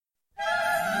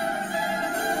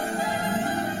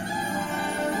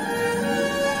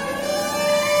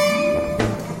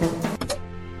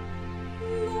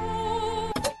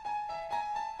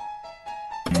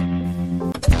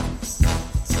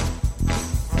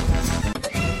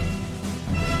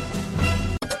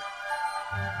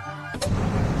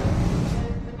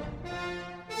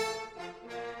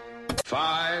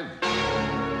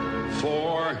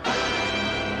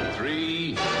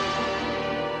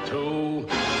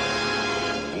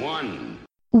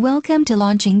Welcome to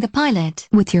Launching the Pilot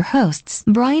with your hosts,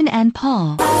 Brian and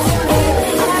Paul.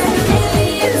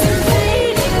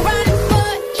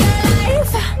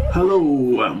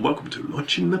 Hello and welcome to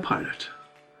Launching the Pilot.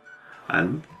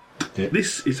 And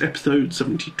this is episode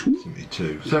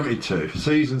 72. 72.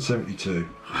 Season 72.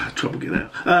 I had trouble getting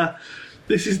out.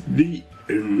 This is the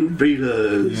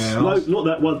Invaders. Yeah, No, not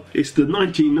that one. It's the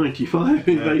 1995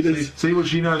 Invaders. See what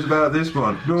she knows about this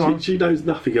one. Go on. She knows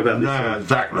nothing about this No, one.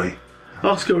 exactly.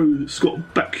 Ask her who Scott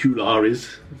Bakula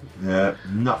is. Yeah,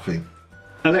 nothing.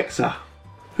 Alexa,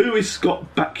 who is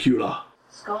Scott Bakula?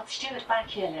 Scott Stuart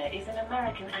Bakula is an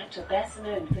American actor best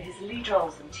known for his lead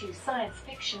roles in two science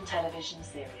fiction television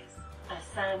series, as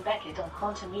Sam Beckett on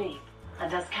Quantum Leap,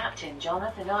 and as Captain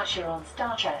Jonathan Archer on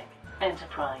Star Trek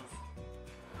Enterprise.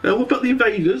 What about the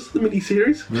Invaders, the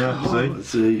miniseries? Yeah,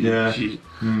 see. Yeah.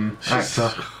 Actor.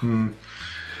 Actor.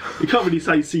 You can't really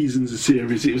say seasons of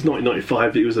series. It was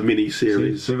 1995. It was a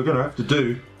mini-series. So we're going to have to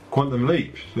do Quantum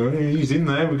Leap. So he's in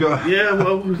there. We've got. Yeah,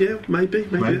 well, yeah, maybe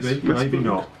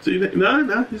not.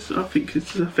 No. I think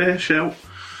it's a fair shout.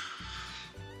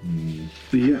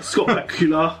 The Scott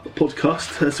Bakula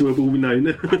podcast, as we'll be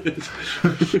known,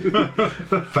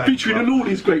 featuring in all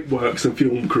his great works and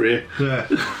film career. Yeah.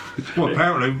 Well,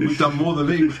 apparently we've done more than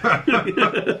he.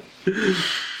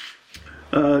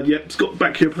 Scott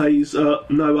Bakula plays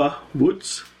Noah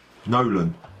Woods.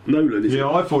 Nolan, is it? Yeah,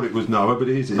 I thought it was Noah, but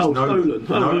it is. It's Nolan.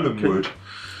 Nolan Okay. Wood.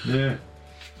 Yeah.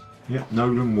 Yeah,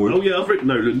 Nolan Wood. Oh yeah, I've written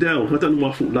Nolan down. I don't know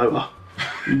why I thought Noah.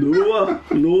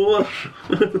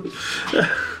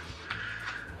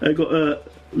 I got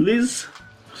Liz.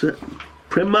 Was it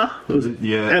Prema? Or was it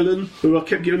Ellen? Who I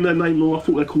kept giving their name wrong. I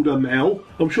thought they called her Mel.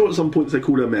 I'm sure at some points they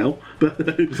called her Mel. But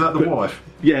Is that the wife?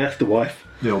 Yeah, that's the wife.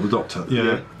 Yeah, or the doctor.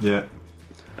 Yeah.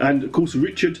 And of course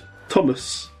Richard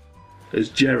Thomas as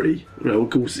Jerry. Of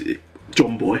course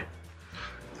John Boy.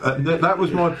 That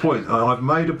was my point. I've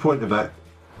made a point of that.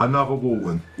 Another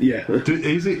Walton. Yeah.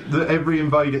 Is it that every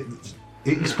invader...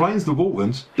 It explains the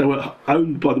Waltons. They were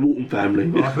owned by the Walton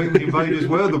family. I think the invaders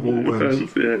were the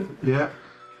Waltons. Yeah.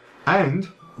 And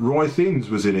Roy Thins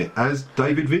was in it as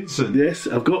David Vincent. Yes,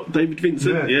 I've got David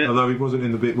Vincent. Yeah. Although he wasn't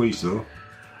in the bit we saw.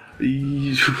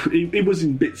 He was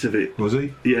in bits of it. Was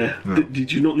he? Yeah. No.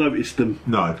 Did you not notice them?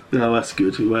 No. No, that's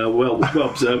good. Well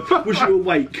observed. Was you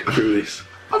awake through this?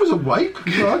 I was awake.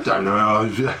 I don't know how I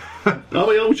was...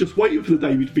 I was just waiting for the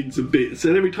David Vincent bits,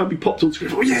 and every time he popped on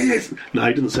screen, yes. No,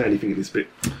 he doesn't say anything in this bit,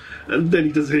 and then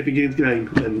he doesn't say anything in the game,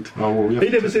 and he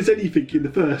never says anything in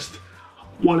the first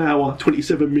 1 hour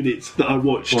 27 minutes that I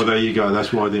watched. Well, there you go.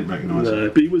 That's why I didn't recognise him.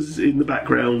 But he was in the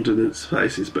background and its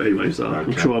faces. But anyway, so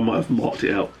I'm sure I might have marked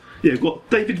it out. Yeah, we've got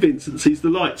David Vincent sees the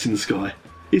lights in the sky.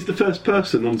 He's the first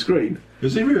person on screen.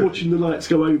 Is he really? Watching the lights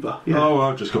go over. Yeah. Oh,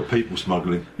 I've just got people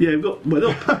smuggling. Yeah, we've got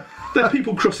they're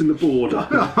people crossing the border.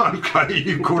 Okay,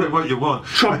 you can call it what you want.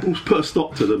 Trump will put a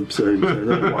stop to them soon, so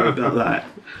don't worry about that.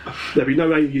 There'll be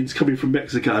no aliens coming from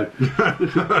Mexico,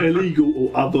 illegal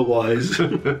or otherwise.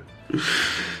 But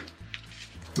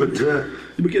Did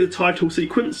we get the title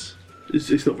sequence?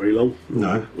 It's not very long.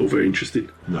 No. Or very interesting.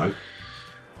 No.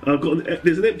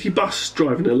 There's an empty bus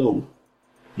driving along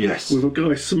Yes. with a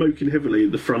guy smoking heavily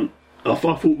in the front. I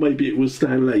thought maybe it was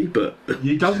Stan Lee, but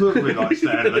He does look a bit like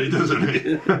Stan Lee, doesn't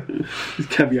he? his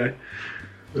cameo.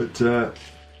 But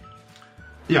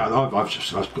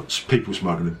I've got people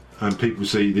smuggling, and people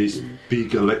see this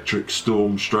big electric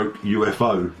storm stroke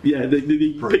UFO. Yeah, the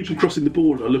people crossing the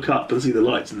border look up and see the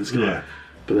lights in the sky, Yeah.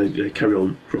 but they carry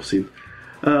on crossing.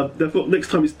 They've got next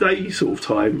time it's day sort of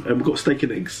time, and we've got steak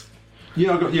and eggs.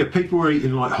 People are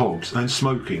eating like hogs and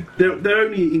smoking. They're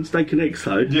only eating steak and eggs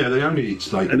though. Yeah, they only eat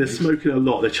steak. And they're smoking a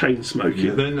lot. They're chain smoking.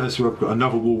 Yeah, then that's where I've got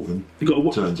another Walton.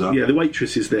 Turns up. Yeah, the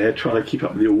waitress is there trying to keep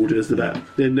up with the orders and that.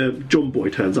 Then John Boy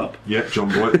turns up. Yeah, John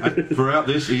Boy. And throughout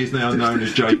this, he is now known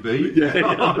as JB.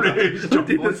 I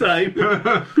did the same.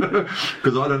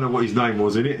 Because I don't know what his name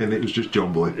was in it, and it was just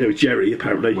John Boy. It was Jerry,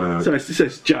 apparently. Wow. So it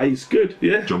says Jay's good,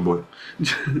 yeah. John Boy.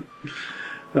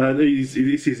 This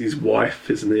is his wife,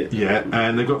 isn't it? Yeah,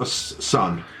 and they've got a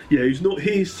son. Yeah, who's not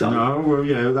his son. No, well,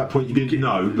 yeah, at that point you didn't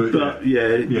know, but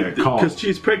Carl. Because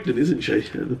she's pregnant, isn't she?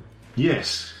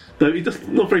 Yes. Though he does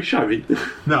not very showy.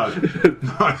 No.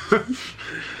 No,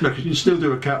 because you can still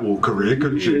do a catwalk career,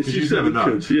 couldn't she? Because you never know.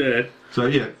 Could, yeah. So,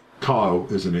 yeah, Kyle,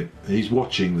 isn't it? He's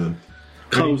watching them.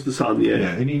 Kyle's the son, yeah.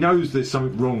 Yeah, and he knows there's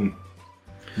something wrong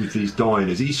with these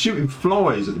diners. He's shooting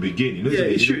flies at the beginning, isn't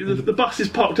he? He's shooting the bus is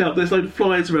parked out. There's a load of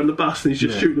flies around the bus, and he's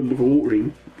just shooting them with a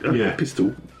watering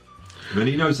pistol. And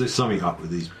he knows there's something up with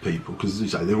these people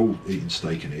because they're all eating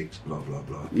steak and eggs, blah blah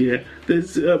blah. Yeah,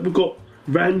 there's we've got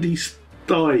Randy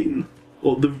Stein,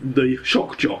 or the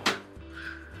shock jock,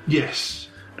 Yes.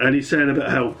 And he's saying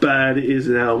about how bad it is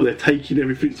and how they're taking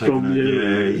everything from you.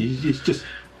 Yeah, it's just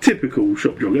typical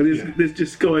shop jock. And there's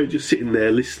this guy just sitting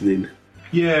there listening.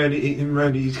 Yeah,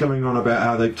 and he's coming on about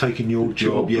how they've taken your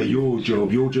job. Yeah, your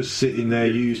job. You're just sitting there,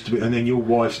 you used to be, and then your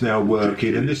wife's now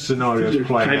working, and this scenario's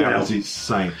playing out as it's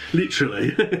saying.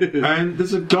 Literally. And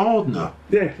there's a gardener.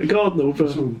 Yeah, a gardener with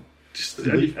and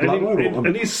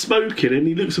he's smoking, and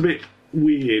he looks a bit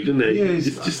weird, doesn't he? Yeah, it's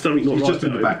just something not right. He's just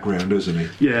in the background, isn't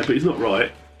he? Yeah, but he's not right.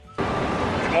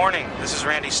 Good morning, this is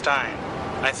Randy Stein.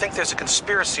 I think there's a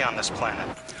conspiracy on this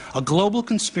planet. A global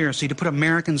conspiracy to put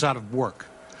Americans out of work.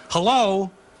 Hello?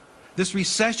 This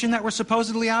recession that we're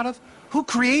supposedly out of? Who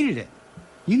created it?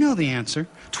 You know the answer.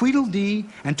 Tweedledee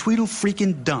and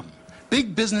Tweedle-freaking-dum.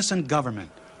 Big business and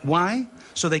government. Why?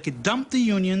 So they could dump the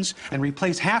unions and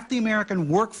replace half the American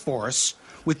workforce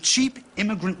with cheap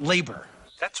immigrant labor.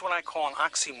 That's what I call an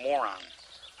oxymoron.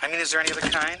 I mean, is there any other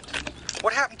kind?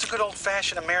 What happened to good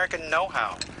old-fashioned American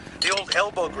know-how? The old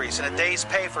elbow grease and a day's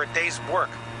pay for a day's work.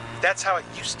 That's how it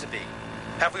used to be.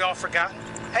 Have we all forgotten?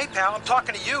 Hey, pal, I'm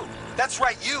talking to you. That's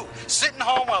right, you. Sitting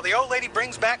home while the old lady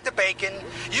brings back the bacon.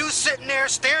 You sitting there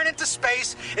staring into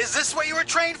space. Is this what you were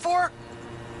trained for?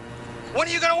 When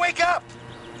are you going to wake up?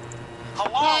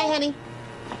 Hello? Hi, honey.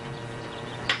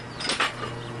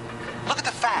 Look at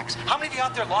the facts. How many of you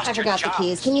out there lost your jobs? I forgot the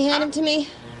keys. Can you hand them to me?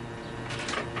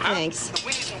 Thanks.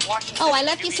 Oh, I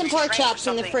left you some pork chops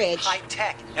in the fridge. High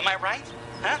tech. Am I right?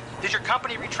 Huh? Did your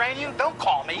company retrain you? Don't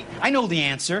call me. I know the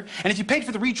answer. And if you paid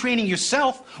for the retraining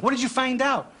yourself, what did you find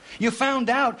out? You found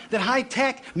out that high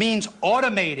tech means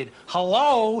automated.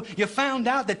 Hello? You found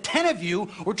out that 10 of you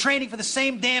were training for the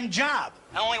same damn job.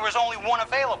 And was only one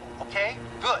available, okay?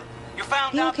 Good. You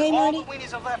found out okay, that all Marty? the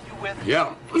weenies I left you with...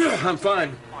 Yeah, I'm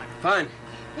fine. Fine.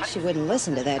 I wish you wouldn't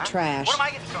listen to that trash. What am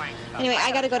I getting going? Anyway,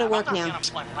 I gotta go to work now.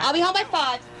 I'll be home by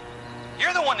 5.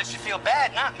 You're the one that should feel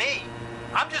bad, not me.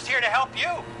 I'm just here to help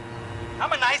you.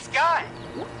 I'm a nice guy.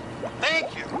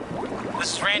 Thank you.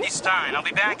 This is Randy Stein. I'll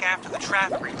be back after the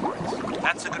traffic reports.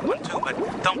 That's a good one, too, but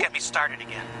don't get me started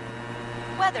again.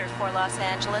 Weather for Los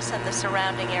Angeles and the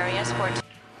surrounding areas for...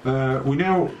 We're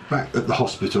now back at the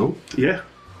hospital. Yeah.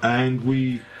 And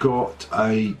we got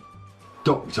a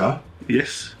doctor.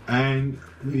 Yes. And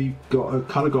we got a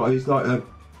kind of guy. He's like a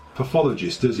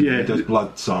pathologist, doesn't he? He does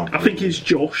blood samples. I think he's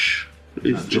Josh.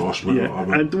 Josh.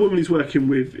 Yeah. And the woman he's working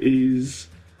with is.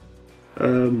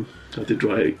 I did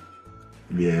write it.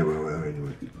 Yeah. Well.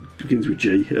 Anyway. Begins with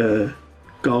G.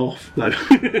 Garth. No.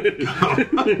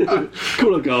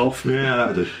 Call her Garth. Yeah,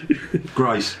 that'll do.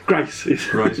 Grace. Grace,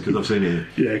 because I've seen it.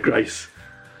 Yeah, Grace.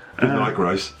 Good night,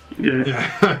 Grace.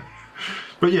 Yeah.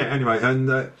 But yeah, anyway, and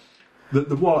the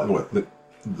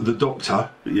doctor.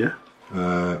 Yeah.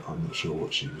 I'm not sure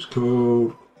what she was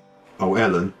called. Oh,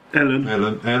 Ellen.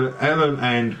 Ellen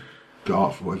and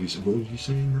Garth. What have you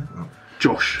seen there? Oh.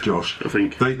 Josh, I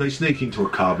think. They sneak into a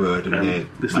cupboard and they're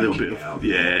there's a little bit of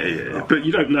yeah. But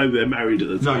you don't know they're married at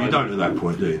the time. No, you don't at that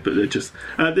point, do you? But they're just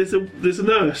there's a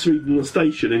nurse reading on the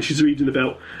station and she's reading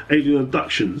about alien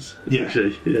abductions. Yeah.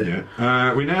 Actually.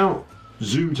 Yeah. We now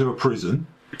zoom to a prison.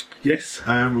 Yes.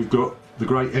 And we've got the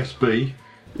great SB.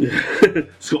 Yeah.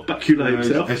 Scott Bakula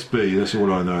himself. SB, that's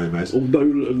all I know him as. Or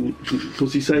Nolan,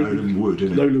 what's he saying? Nolan Wood,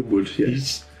 isn't it? Nolan Wood, yeah.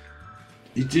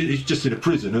 He's just in a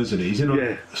prison, isn't he? He's in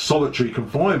a solitary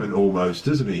confinement almost,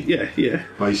 isn't he? Yeah.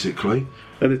 Basically.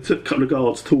 And they took a couple of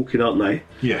guards talking, aren't they?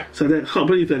 Yeah. So I can't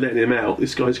believe they're letting him out.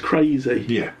 This guy's crazy.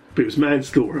 Yeah. But it was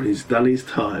manslaughter and he's done his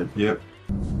time. Yep.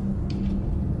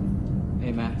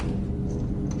 Hey, man.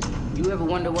 You ever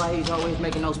wonder why he's always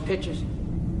making those pictures?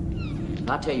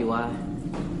 I'll tell you why.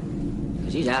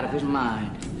 Because he's out of his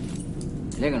mind.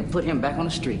 They're going to put him back on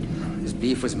the street. His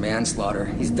beef was manslaughter.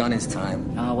 He's done his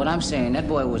time. What I'm saying, that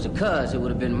boy was a cuz. It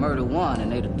would have been murder one,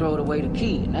 and they'd have thrown away the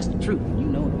key. And that's the truth. You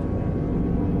know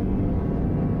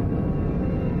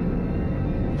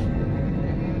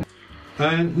it.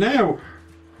 And now,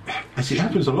 as it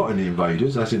happens a lot in The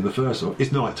Invaders, as in the first one,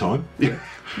 it's night time. Yeah.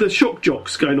 The shock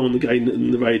jock's going on again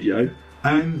in the radio.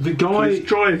 And the guy... He's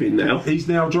driving now. He's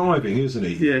now driving, isn't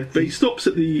he? Yeah, but he stops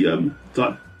at the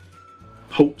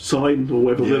halt sign or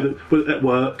whatever at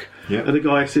work. Yeah. And the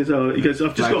guy says, he goes,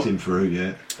 I've just got... him through,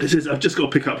 yeah. He says, I've just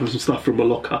got to pick up some stuff from my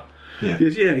locker. Yeah. He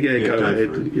goes, yeah, go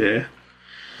ahead. Through. Yeah.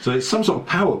 So it's some sort of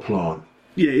power plant.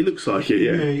 Yeah, it looks like it,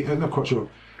 Yeah, I'm not quite sure.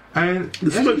 And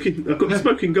I've got the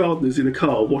smoking gardeners in a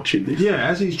car watching this. Yeah,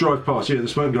 as he's driving past, the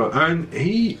smoking gardener, and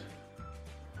he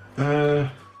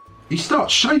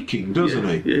starts shaking, doesn't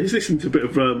he? Yeah, he's listening to a bit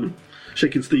of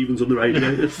Shaking Stevens on the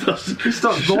radio. He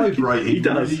starts vibrating. He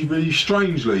does. Really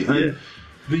strangely. And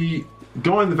the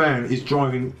guy in the van is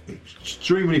driving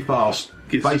extremely fast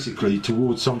basically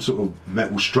towards some sort of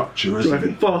metal structure, isn't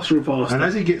driving it? faster and faster. And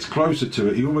as he gets closer to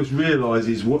it, he almost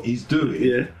realises what he's doing.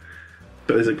 Yeah.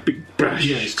 But there's a big crash.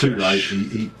 Yeah, it's too late.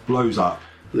 He blows up.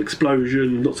 An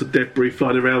explosion, lots of debris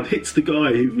flying around, hits the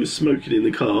guy who was smoking in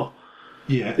the car.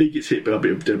 Yeah. He gets hit by a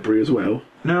bit of debris as well.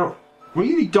 Now, when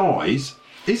he dies,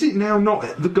 is it now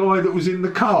not the guy that was in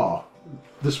the car?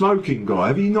 The smoking guy?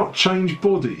 Have he not changed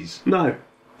bodies? No.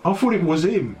 I thought it was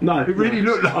him. No. It really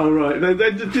looked like... Oh, right.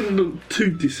 They didn't look too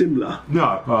dissimilar.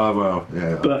 No. Oh, well,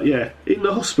 yeah. But, yeah, in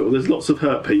the hospital, there's lots of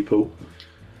hurt people.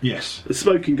 Yes. The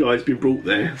smoking guy's been brought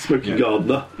there, smoking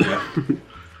gardener. Yeah.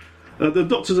 The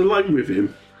doctor's alone with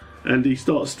him, and he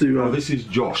starts to... this is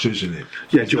Josh, isn't it?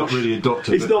 Yeah, he's Josh. Not really a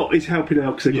doctor. He's not. He's helping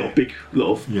out because they've got a big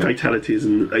lot of Yeah. fatalities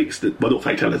and accidents. Well, not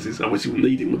fatalities. Otherwise, you wouldn't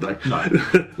need him, would they? No.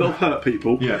 A lot of hurt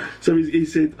people. Yeah. So he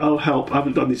said, "I'll help. I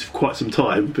haven't done this for quite some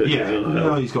time, but Yeah, I'll help."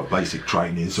 no, he's got basic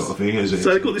training sort of thing, isn't it?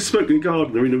 So they've got this smoking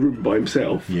gardener in a room by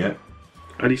himself. Yeah.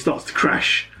 And he starts to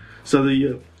crash. So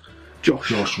the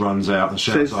Josh runs out and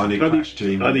shouts, says, "I need crash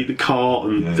team. I need the cart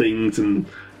and things." And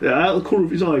out of the corner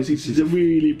of his eyes, he sees a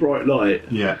really bright light.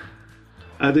 Yeah.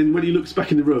 And then when he looks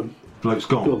back in the room, bloke's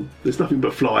gone. There's nothing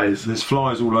but flies. There's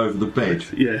flies all over the bed.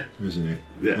 Yeah. Isn't it?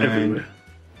 Yeah, And everywhere.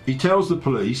 He tells the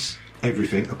police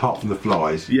everything apart from the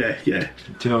flies. Yeah, yeah.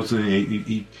 He tells them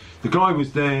the guy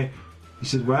was there. He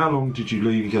said, "Well, how long did you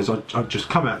leave?" He goes, "I just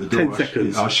come out the door. 10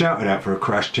 seconds. I shouted out for a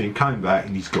crash team, came back,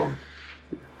 and he's gone."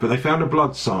 But they found a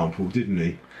blood sample, didn't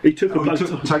he? He took a blood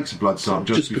sample. Takes a blood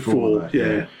sample just before that.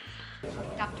 Yeah.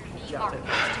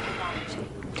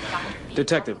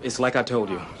 Detective, it's like I told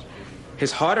you.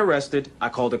 His heart arrested, I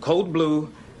called a code blue,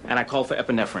 and I called for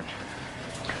epinephrine.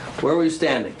 Where were you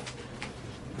standing?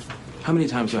 How many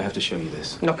times do I have to show you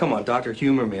this? No, come on, doctor,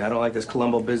 humor me. I don't like this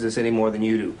Columbo business any more than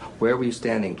you do. Where were you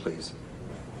standing, please?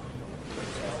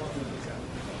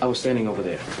 I was standing over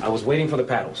there. I was waiting for the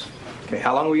paddles. Okay,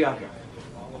 how long were you out here?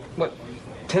 What?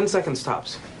 10 seconds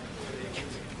tops.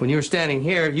 When you were standing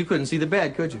here, you couldn't see the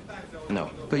bed, could you? No.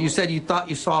 But you said you thought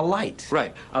you saw a light.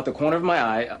 Right. Out the corner of my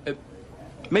eye.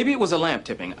 Maybe it was a lamp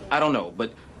tipping. I don't know.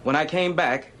 But when I came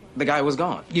back, the guy was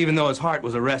gone. Even though his heart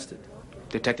was arrested.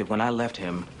 Detective, when I left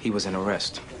him, he was in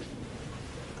arrest.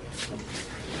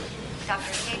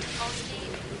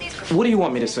 What do you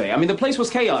want me to say? I mean, the place was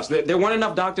chaos. There weren't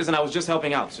enough doctors, and I was just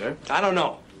helping out, sir. I don't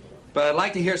know. But I'd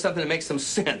like to hear something that makes some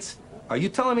sense. Are you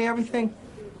telling me everything?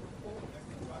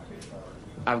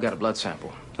 I've got a blood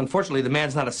sample. Unfortunately, the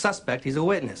man's not a suspect. He's a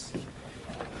witness.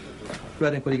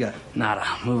 Rednick, what do you got? Nada.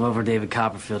 Move over David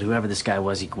Copperfield. Whoever this guy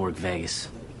was, he could work Vegas.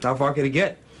 How far could he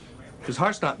get? His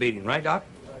heart's not beating, right, Doc?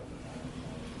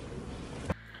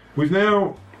 We've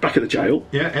now... Back at the jail.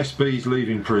 Yeah, SB's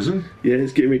leaving prison. Yeah,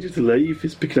 he's getting ready to leave.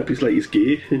 He's picking up his latest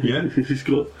gear. Yeah. He's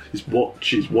got his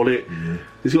watch, his wallet. Yeah.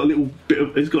 He's got a little bit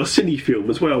of... He's got a cine film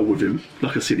as well with him.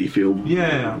 Like a cine film.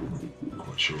 Yeah. I'm not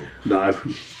quite sure. No.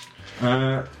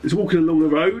 He's walking along the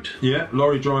road. Yeah,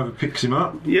 lorry driver picks him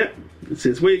up. Yeah. It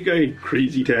says, "Where you going?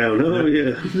 Crazy Town." Oh,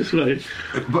 yeah. This way.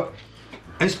 But...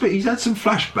 SB, he's had some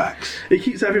flashbacks. He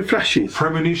keeps having flashes.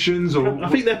 Premonitions, or... I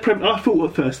think they're... I thought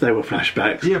at first they were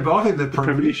flashbacks. Yeah, but I think they're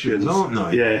premonitions, aren't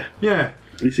they? Yeah. Yeah.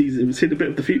 He's seen a bit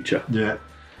of the future. Yeah.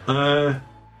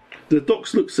 The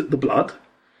doc looks at the blood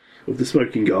of the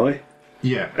smoking guy.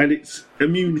 Yeah. And it's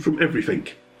immune from everything.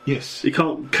 Yes. He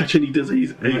can't catch any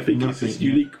disease, anything. Nothing, it's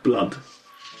unique blood.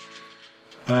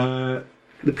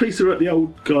 The police are at the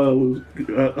old guy,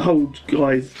 the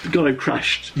guy who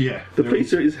crashed. Yeah. The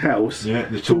police are at his house. Yeah,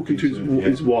 they're talking to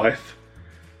his wife.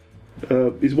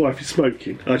 His wife is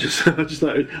smoking. I noticed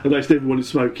everyone is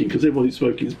smoking because everyone who's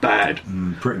smoking is bad.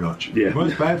 Pretty much. Yeah. Well,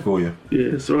 it's bad for you.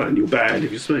 Yeah, it's alright, and you're bad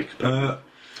if you smoke.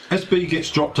 SB gets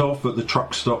dropped off at the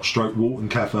truck stop / Walton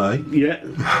Cafe. Yeah.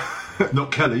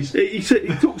 Not Kelly's. He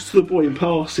talks to the boy in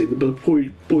passing, but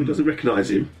the boy doesn't recognise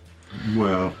him.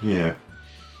 Well, yeah.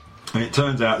 And it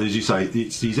turns out, as you say,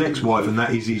 it's his ex-wife and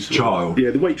that is his child.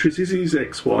 Yeah, the waitress is his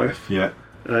ex-wife. Yeah.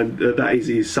 And that is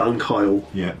his son, Kyle.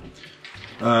 Yeah.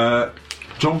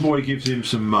 John Boy gives him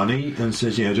some money and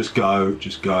says, just go.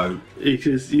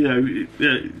 Because,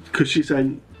 because she's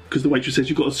saying... Because the waitress says,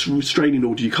 "You've got a restraining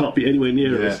order, you can't be anywhere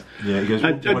near us." Yeah, he goes,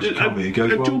 "Why'd you come here?" He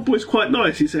goes, and John Boy's quite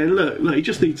nice. He's saying, look, he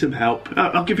just needs some help.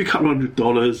 I'll give you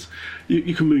 $200.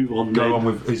 You can move on. Go on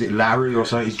with, is it Larry or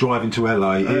something? He's driving to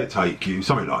LA, he'll take you,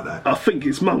 something like that. I think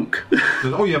it's Monk.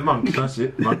 Oh yeah, Monk, that's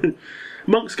it. Monk.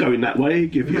 Monk's going that way, he'll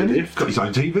give you a lift. He's got his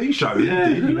own TV show,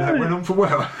 that went on for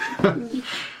well.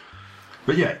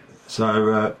 But yeah,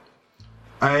 so...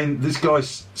 and this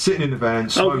guy's sitting in the van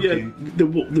smoking. Oh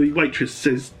yeah, the waitress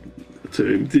says to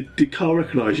him, "Did Carl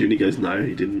recognise you?" And he goes, "No,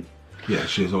 he didn't." Yeah,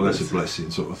 she goes, "Oh, that's a blessing,"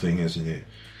 sort of thing, isn't it?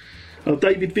 Oh,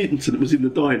 David Vincent was in the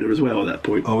diner as well at that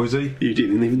point. Oh, is he? You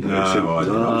didn't even know. No, I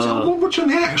don't. I'm watching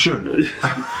the action.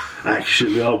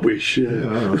 Action, I wish.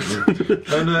 And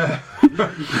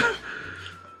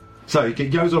so he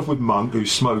goes off with Monk,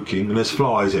 who's smoking, and there's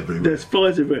flies everywhere. There's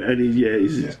flies everywhere, and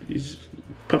he's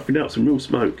puffing out some real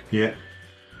smoke. Yeah.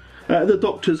 At the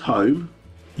doctor's home.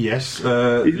 Yes. He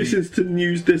listens to the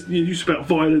news. There's news about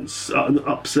violence and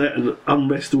upset and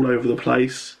unrest all over the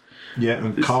place. Yeah,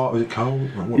 and Carl, is it Carl?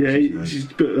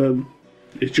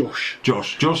 It's Josh.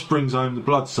 Josh brings home the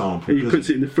blood sample. He puts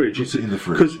it in the fridge.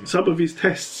 Because some of his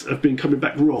tests have been coming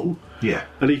back wrong. Yeah.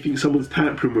 And he thinks someone's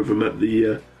tampering with him at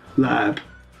the lab.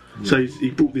 Yeah. So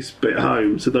he brought this bit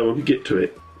home so no one could get to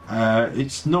it.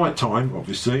 It's night time,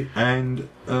 obviously, and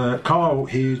Carl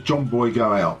hears John Boy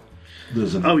go out.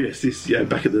 Oh yes,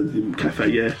 back at the cafe.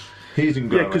 Yeah. Hears him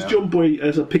go out. Yeah, because John Boy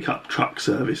has a pickup truck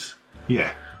service.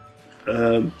 Yeah.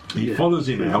 He follows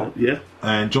him out. Yeah.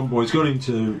 And John Boy's gone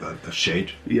into a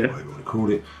shed. Yeah. Whatever you want to call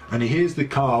it. And he hears the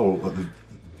car or the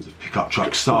pickup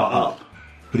truck start up,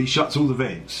 but he shuts all the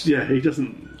vents. Yeah, he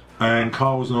doesn't. And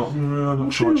Carl's not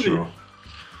sure.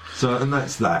 So, and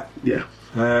that's that. Yeah.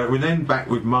 We're then back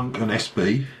with Monk and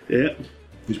SB. Yeah.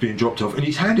 Who's being dropped off, and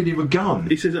he's handed him a gun.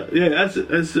 He says, as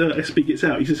SB gets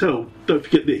out, he says, "Oh, don't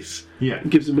forget this." Yeah.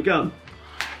 And gives him a gun.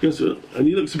 He goes, and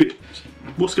he looks a bit,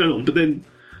 what's going on? But then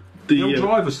the old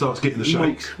driver starts getting the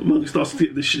shakes. Monk starts to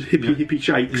get the hippie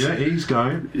shakes. Yeah, he's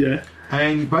going. Yeah.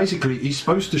 And basically, he's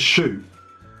supposed to shoot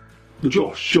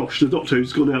Josh, the doctor,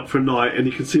 who's gone out for a night, and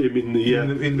he can see him in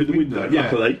the window.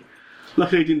 Yeah.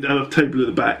 Luckily, he didn't have a table at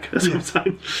the back. That's what I'm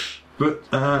saying. But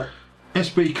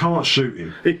SB can't shoot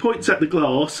him. He points at the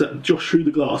glass, at Josh through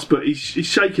the glass, but he's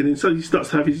shaking, and suddenly he starts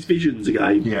to have his visions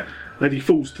again. Yeah. And he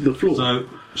falls to the floor. So,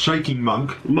 shaking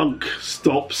Monk. Monk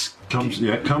stops. Comes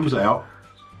out.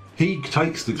 He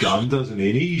takes the gun, doesn't he?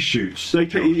 And he shoots. So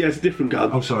he has a different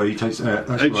gun. Oh, sorry, he takes.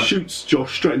 Shoots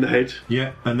Josh straight in the head.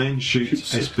 Yeah, and then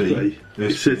shoots SB.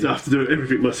 He says, "I have to do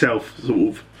everything myself," sort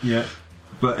of. Yeah,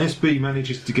 but SB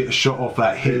manages to get a shot off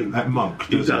at him, at Monk.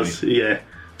 He does, yeah,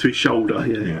 to his shoulder.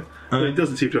 Yeah, but it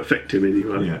doesn't seem to affect him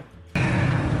anyway. Yeah.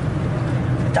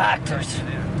 Doctors.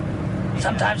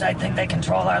 Sometimes I think they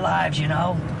control our lives. You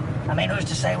know. I mean, who's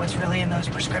to say what's really in those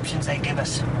prescriptions they give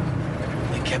us?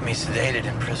 They kept me sedated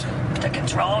in prison. To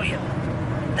control you.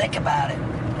 Think about it.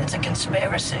 It's a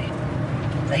conspiracy.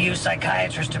 They use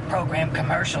psychiatrists to program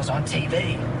commercials on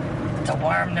TV to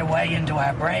worm their way into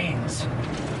our brains.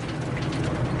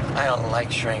 I don't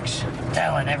like shrinks.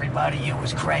 Telling everybody you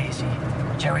was crazy.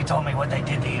 Jerry told me what they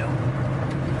did to you.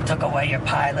 Took away your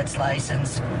pilot's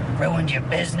license, ruined your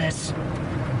business.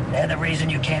 They're the reason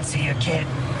you can't see your kid.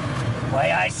 The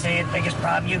way I see it, biggest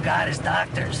problem you got is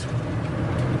doctors.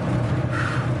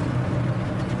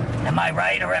 Am I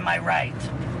right or am I right?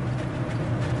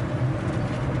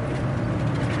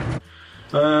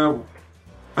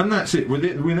 And that's it. We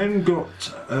then got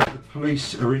the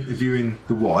police are interviewing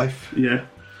the wife. Yeah.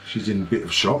 She's in a bit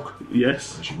of shock.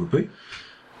 Yes. As she would be.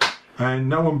 And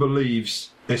no one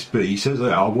believes SB. He says,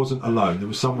 I wasn't alone. There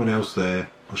was someone else there.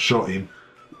 I shot him.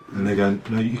 And they're going,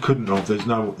 no, you couldn't have.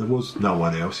 There was no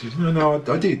one else. He says, no,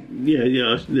 I did.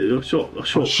 Yeah. I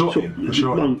shot him.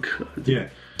 Monk. Yeah.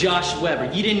 Josh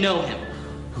Weber, you didn't know him.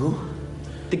 Who?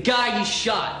 The guy you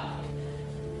shot.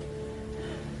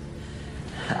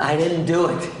 I didn't do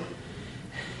it.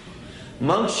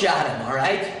 Monk shot him, all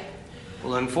right?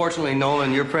 Well, unfortunately,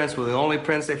 Nolan, your prints were the only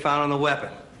prints they found on the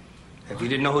weapon. If you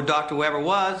didn't know who Dr. Weber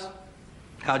was,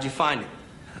 how'd you find him?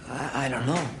 I don't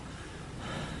know.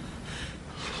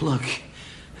 Look,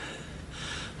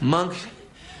 Monk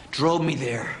drove me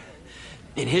there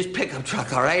in his pickup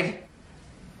truck, all right?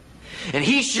 And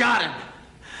he shot him.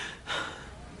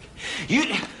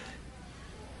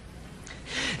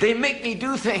 They make me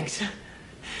do things.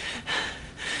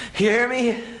 You hear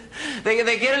me?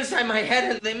 They get inside my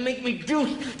head and they make me do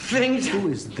things. Who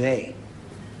is they?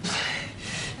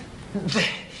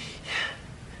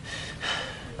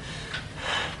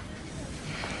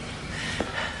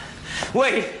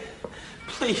 Wait,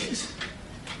 please.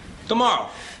 Tomorrow.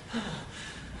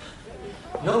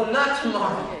 No, not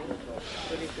tomorrow.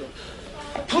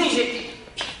 Please,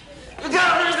 you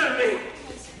gotta listen to me.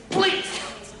 Please.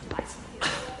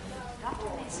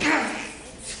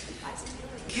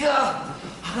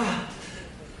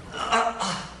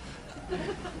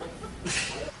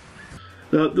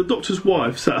 The doctor's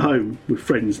wife's at home with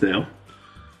friends now.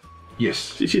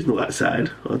 Yes. She's not that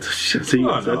sad. I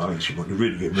think she wanted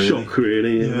rid of it, really. Shock,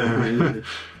 really. Yeah.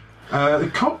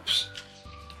 The cops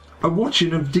are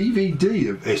watching a DVD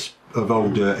of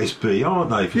old SB, aren't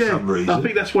they, for some reason? I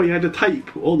think that's why he had a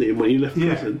tape on him when he left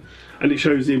prison. And it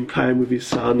shows him playing with his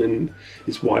son, and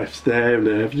his wife's there, and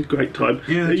they're having a great time.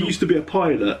 Yeah, he used to be a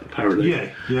pilot, apparently.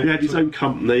 Yeah. He had his own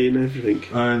company and everything.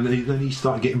 And then he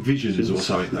started getting visions or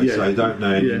something, they say, don't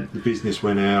they? Yeah. The business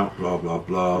went out, blah, blah,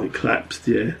 blah. It collapsed,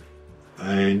 yeah.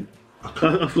 And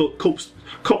I've got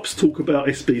cops talk about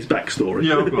SB's backstory.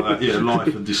 Yeah, I've got that,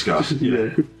 life and discuss.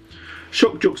 Yeah.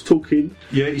 Shock Jock's talking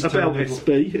he's about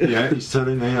SB. He's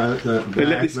telling they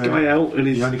let this guy out, and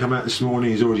he only come out this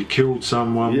morning, he's already killed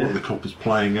someone, Yeah. what are the coppers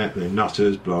playing at, they're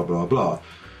nutters, blah, blah, blah.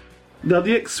 Now,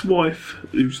 the ex-wife,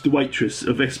 who's the waitress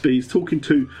of SB, is talking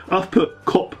to... I've put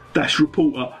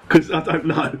cop-reporter, because I don't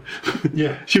know.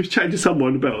 Yeah. She was chatting to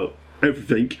someone about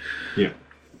everything. Yeah.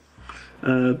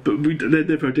 But they're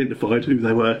never identified who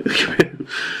they were.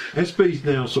 SB's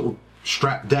now sort of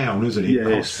strapped down, isn't he, in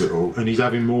the hospital, and he's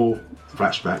having more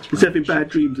flashbacks. He's having bad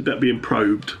dreams about being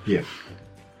probed. Yeah.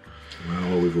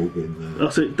 Well, we've all been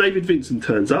there. So David Vincent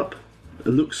turns up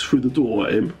and looks through the door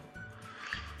at him.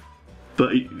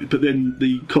 But then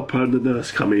the copper and the nurse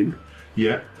come in.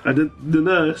 Yeah. And the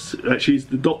nurse actually is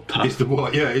the doctor. It's the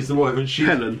wife, it's the wife. And she's...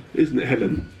 Helen, isn't it,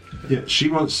 Helen? Yeah, she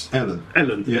wants Ellen.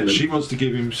 Ellen. She wants to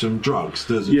give him some drugs,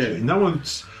 doesn't she? No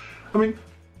one's... I mean,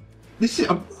 this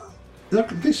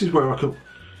is where I could...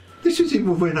 This is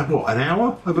even within, an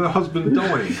hour of her husband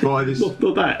dying by this...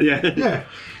 Not that, yeah. Yeah.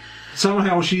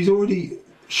 Somehow she's already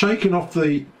shaken off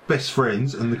the best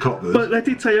friends and the coppers. But they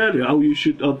did say earlier,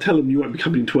 I'll tell them you won't be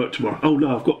coming to work tomorrow. Oh,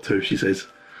 no, I've got to, she says.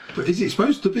 But is it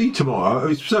supposed to be tomorrow?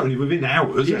 It's certainly within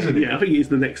hours, isn't it? Yeah, I think it is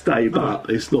the next day, but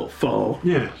it's not far.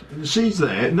 Yeah, she's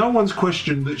there. No one's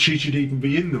questioned that she should even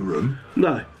be in the room.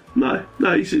 No. No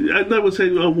one's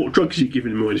saying, what drugs are you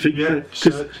giving him or anything. Yeah,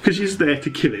 because she's there to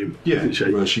kill him, isn't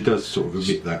she? Well, she does sort of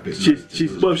admit that bit.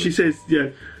 She says,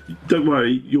 don't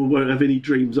worry, you won't have any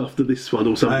dreams after this one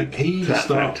or something. And he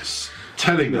starts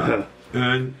telling her,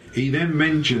 and he then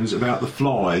mentions about the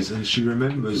flies, and she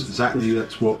remembers exactly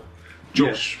that's what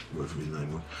Josh, whatever his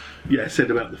name was,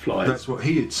 said about the flies. That's what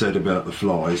he had said about the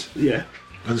flies. Yeah.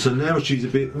 And so now she's a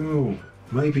bit,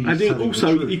 maybe he's and then telling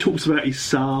also the truth. he talks about his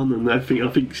son and everything. I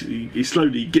think he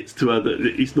slowly gets to her that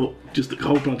he's not just a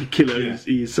cold-blooded killer,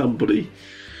 he is somebody.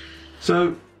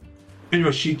 So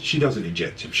anyway, she doesn't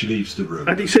inject him, she leaves the room.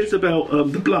 And he says about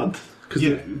the blood,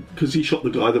 because he shot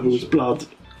the guy, there was blood.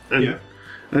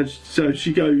 And so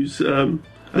she goes and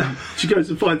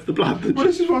finds the blood. Well,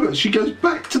 this is why she goes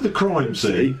back to the crime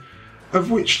scene,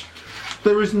 of which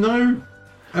there is no...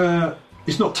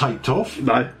 it's not taped off.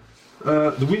 No.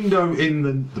 The window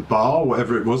in the bar,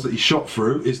 whatever it was that he shot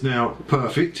through, is now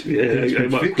perfect. Yeah,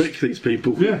 it might click these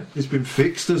people. Yeah, it's been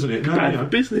fixed, hasn't it? Bad for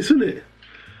business, isn't it?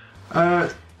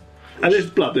 And there's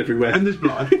blood everywhere. And there's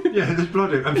blood. There's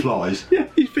blood and flies. Yeah,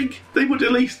 you think they would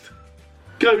at least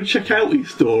go and check out his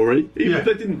story, even if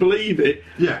they didn't believe it.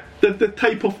 Yeah. They'd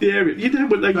tape off the area. You know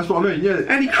when they... That's what I mean, yeah.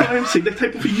 Any crime scene, they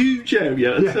tape off a huge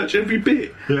area and search every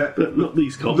bit. Yeah. But not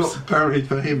these cops. Not apparently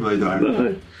for him, they don't.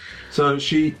 No. So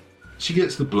she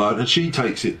gets the blood and she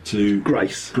takes it to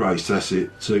Grace. Grace, that's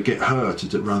it, to get her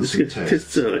to run some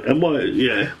tests.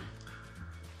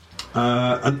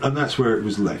 And that's where it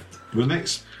was left. The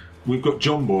next, we've got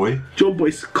John Boy. John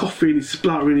Boy's coughing, he's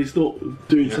spluttering, he's not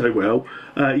doing so well.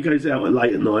 He goes out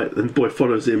late at night and Boy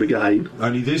follows him again.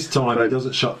 Only this time he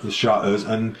doesn't shut the shutters,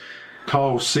 and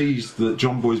Carl sees that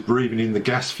John Boy's breathing in the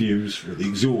gas fumes, the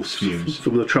exhaust fumes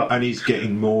from the truck, and he's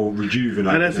getting more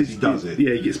rejuvenated and as he does it.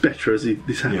 Yeah, he gets better as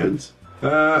this happens.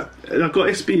 And I've got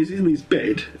SB is in his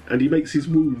bed and he makes his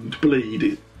wound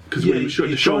bleed because when he was shot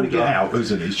in the shoulder. He's trying to get out,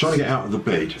 isn't he? He's trying to get out of the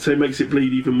bed, so he makes it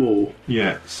bleed even more.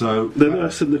 Yeah. So the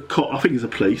nurse and the cop, I think he's a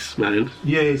policeman.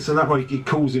 Yeah. So that way he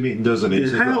calls him in, doesn't he? Yeah,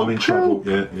 so I'm in trouble.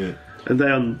 Yeah. And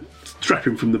they unstrap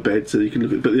him from the bed so you can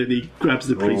look at. But then he grabs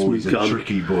the policeman's gun. He's a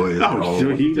tricky boy. He knows.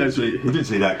 We didn't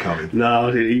see that coming. No,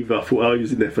 I didn't either. I thought he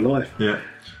was in there for life. Yeah.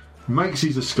 Makes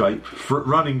his escape,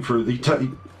 running through. He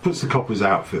puts the copper's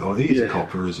outfit on. He's a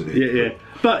copper, isn't he? Yeah.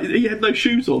 But he had no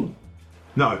shoes on.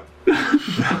 No.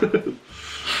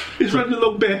 He's running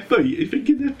along bare feet. You think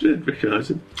they'd recognise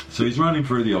him? So he's running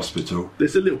through the hospital.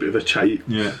 There's a little bit of a chase.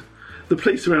 Yeah. The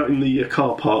police are out in the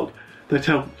car park. They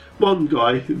tell one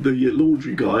guy, the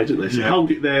laundry guy, don't they? Say,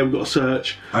 hold it there, we've got a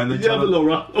search. And the other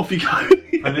Laura, off you go.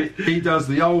 And he does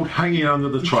the old hanging under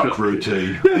the truck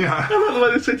routine. Yeah. I like the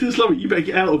way they say to this lorry, you better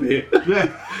get out of here.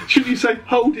 Yeah. Shouldn't you say,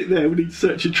 hold it there, we need to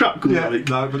search your truck? No, we're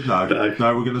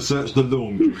going to search the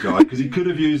laundry guy, because he could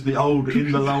have used the old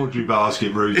in the laundry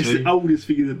basket routine. It's the oldest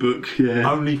thing in the book, yeah.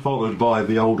 Only followed by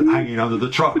the old hanging under the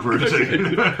truck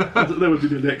routine. That would be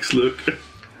the next look.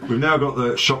 We've now got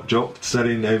the shock jock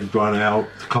telling everyone how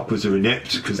the coppers are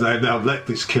inept because they've now let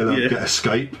this killer get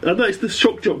escape. I noticed the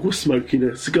shock jock was smoking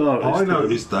a cigar. I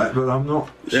noticed that, but I'm not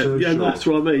sure. That's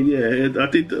what I mean.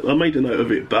 Yeah, I made a note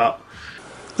of it, but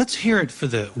let's hear it for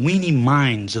the weenie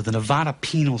minds of the Nevada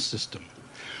penal system.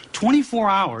 24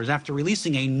 hours after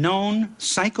releasing a known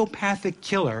psychopathic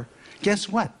killer, guess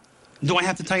what? Do I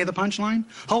have to tell you the punchline?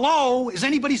 Hello? Is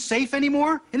anybody safe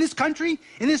anymore? In this country?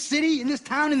 In this city? In this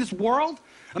town? In this world?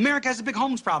 America has a big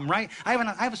homeless problem, right? I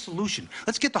have a solution.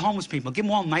 Let's get the homeless people, give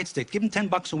them all nightsticks, give them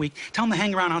 $10 a week, tell them to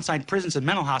hang around outside prisons and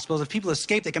mental hospitals. If people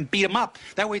escape, they can beat them up.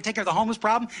 That way, take care of the homeless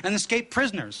problem and escape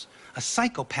prisoners. A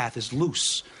psychopath is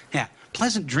loose. Yeah,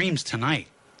 pleasant dreams tonight.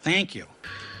 Thank you.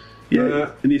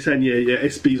 Yeah, and you're saying,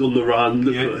 SB's on the run.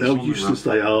 Look at how useless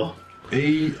they are.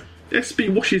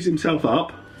 SB washes himself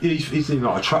up. Yeah, he's in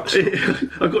like a truck stop.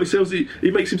 I've got himself.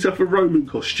 He makes himself a Roman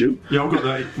costume. Yeah, I've got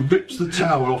that. He rips the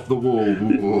towel off the wall.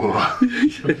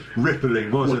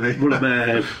 Rippling, wasn't he? What a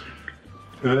man.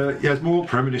 He has more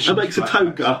premonitions. And makes a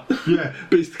toga. Yeah.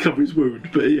 But it's to cover his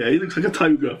wound. But yeah, he looks like a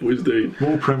toga, what he's doing.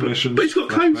 More premonitions. But he's got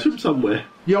clothes from somewhere.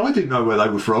 Yeah, I didn't know where they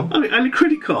were from. I mean, and a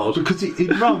credit card. Because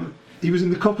he'd run. He was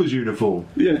in the copper's uniform.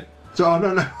 Yeah. So I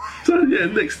don't know. So yeah,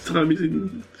 next time he's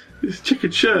in his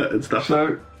checkered shirt and stuff.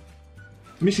 So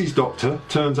Mrs. Doctor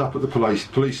turns up at the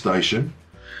police station,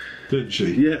 didn't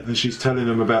she? Yeah. And she's telling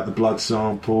them about the blood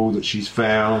sample that she's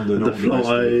found and the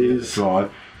flies.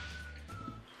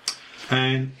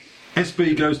 And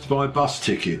SB goes to buy a bus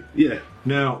ticket. Yeah.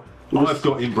 Now, I've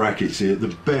got in brackets here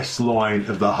the best line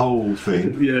of the whole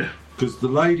thing. Yeah. Because the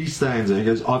lady stands there and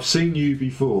goes, "I've seen you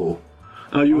before.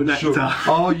 Are you an actor?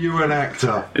 Are you an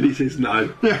actor?" And he says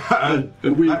no. Yeah.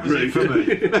 And we that was it for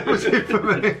me. That was it for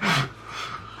me.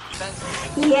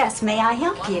 Yes, may I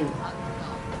help you?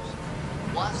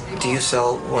 Do you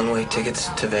sell one-way tickets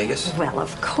to Vegas? Well,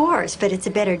 of course, but it's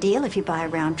a better deal if you buy a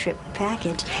round-trip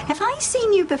package. Have I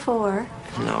seen you before?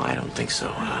 No, I don't think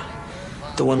so.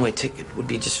 The one-way ticket would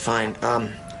be just fine.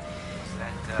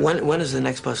 When does the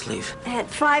next bus leave? At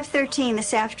 5:13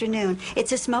 this afternoon.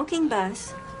 It's a smoking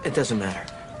bus. It doesn't matter.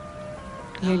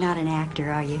 You're not an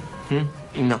actor, are you?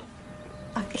 No.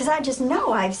 Because I just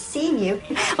know I've seen you.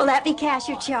 Will that be cash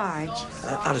or charge?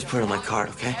 I'll just put it on my card,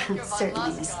 okay?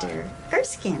 Certainly, Mr.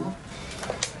 Erskine.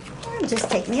 It'll just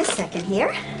take me a second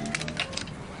here.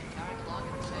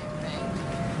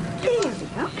 There we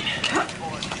go.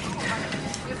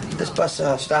 This bus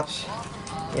stops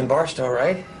in Barstow,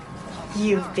 right?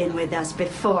 You've been with us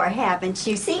before, haven't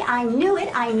you? See, I knew it.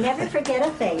 I never forget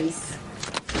a face.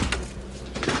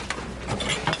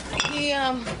 He,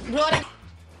 brought in...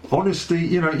 Honesty,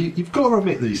 you've got to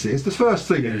admit these things. The first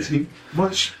thing is,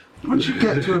 once you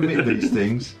get to admit these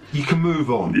things, you can move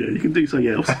on. Yeah, you can do something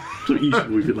else. Something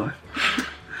useful with your life.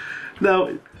 Now,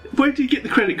 where did you get the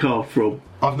credit card from?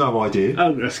 I've no idea.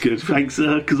 Oh, that's good. Thanks,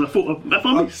 because I thought if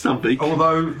I missed something.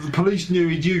 Although the police knew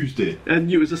he'd used it. And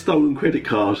knew it was a stolen credit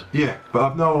card. Yeah, but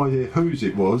I've no idea whose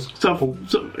it was. So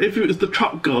if it was the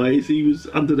truck guys, he was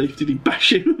underneath, did he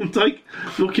bash him and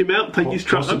knock him out, take his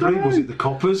truck? Possibly. Was it the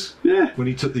coppers? Yeah. When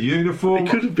he took the uniform?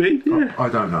 It could have been, yeah. I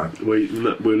don't know.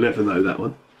 We'll never know that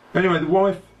one. Anyway, the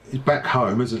wife is back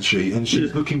home, isn't she? And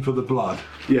she's looking for the blood.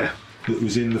 Yeah. That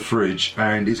was in the fridge,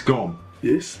 and it's gone.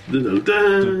 Yes. And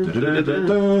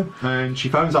she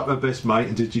phones up her best mate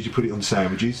and did you put it on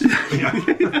sandwiches?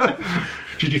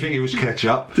 Did you think it was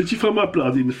ketchup? Did you find my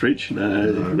blood in the fridge?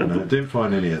 No, didn't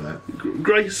find any of that.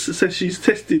 Grace says she's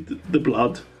tested the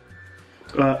blood.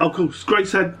 Of course,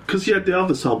 Grace had, because she had the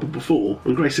other sample before,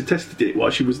 and Grace had tested it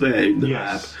while she was there in the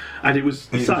lab, and it was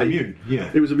the same. Immune, yeah.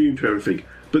 It was immune to everything.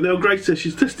 But now Grace says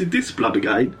she's tested this blood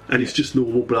again, and it's just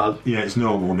normal blood. Yeah, it's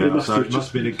normal now, it must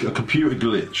have been a computer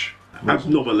glitch.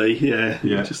 Abnormally, yeah.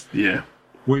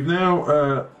 We've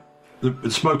now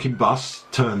the smoking bus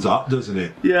turns up, doesn't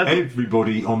it? Yeah.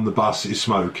 Everybody on the bus is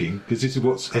smoking because this is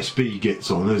what SB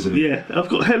gets on, isn't it? Yeah. I've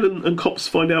got Helen and cops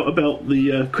find out about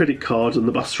the credit card and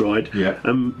the bus ride. Yeah.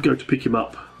 And go to pick him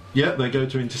up. Yeah, they go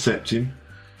to intercept him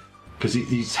because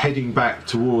he's heading back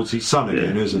towards his son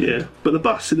again, isn't he? Yeah. But the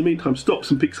bus in the meantime stops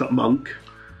and picks up Monk,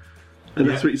 and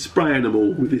that's where he's spraying them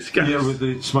all with this gas. Yeah, with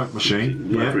the smoke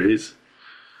machine. Whatever it is.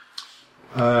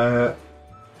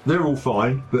 They're all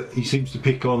fine, but he seems to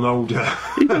pick on old.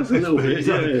 He does a little bit,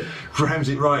 yeah. Rams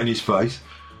it right in his face.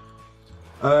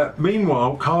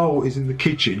 Meanwhile, Carl is in the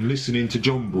kitchen listening to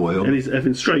John Boyle, and he's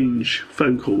having strange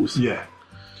phone calls. Yeah,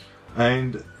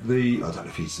 and I don't know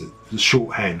if he's the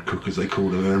shorthand cook as they call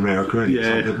him in America.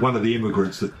 Yeah, like one of the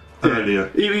immigrants that earlier.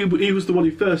 He was the one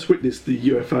who first witnessed the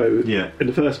UFO. Yeah. In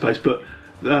the first place, but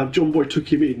John Boy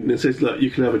took him in and says, look,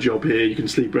 you can have a job here, you can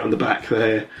sleep around the back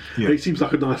there. Yeah. He seems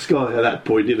like a nice guy at that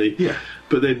point, doesn't he? Yeah.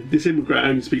 But then this immigrant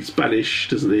only speaks Spanish,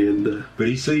 doesn't he? And but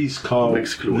he sees Carl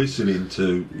Mexican. listening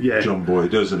to John Boy,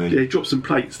 doesn't he? Yeah, he drops some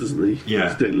plates, doesn't he? Yeah.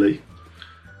 Accidentally.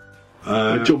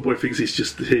 And John Boy thinks it's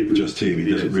just him. Just him,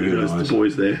 he doesn't realise. The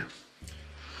boy's there.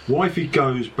 Wifey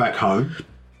goes back home.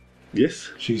 Yes.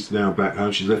 She's now back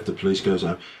home. She's left the police, goes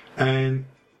home. And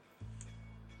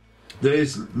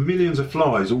there's millions of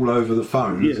flies all over the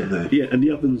phone, isn't there? Yeah, and the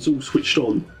oven's all switched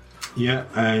on. Yeah,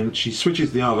 and she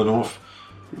switches the oven off.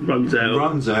 Runs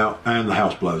out, and the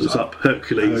house blows up.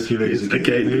 Hercules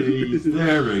again. He's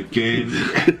there again.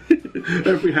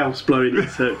 Every house blowing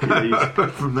is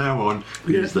Hercules. From now on,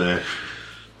 he's there.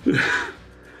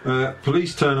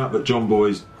 Police turn up at John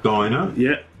Boy's diner.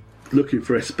 Yeah, looking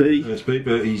for SB. SB,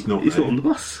 but he's not He's there. not on the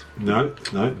bus. No,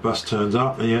 the bus turns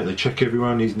up, and they check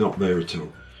everyone, he's not there at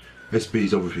all.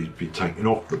 SB's obviously been taken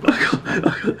off the bus.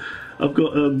 I've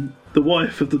got the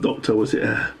wife of the doctor, was it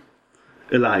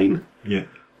Elaine? Yeah.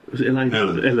 Was it Elaine?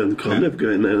 Ellen. I'm never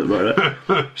going there about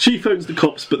that. She phones the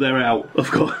cops, but they're out.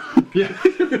 I've got. Yeah.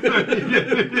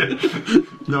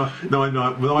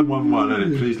 911,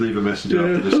 and please leave a message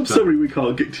after this. I'm sorry we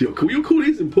can't get to your call. Your call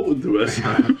is important to us.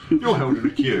 You're held in a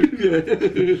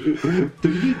queue.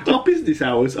 Our business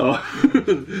hours are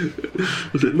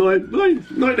was it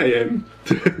 9 a.m.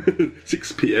 to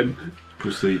 6 p.m. Of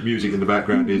course, the music in the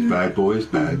background is Bad Boys,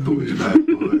 Bad Boys, Bad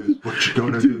Boys. What you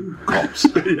gonna do? Cops.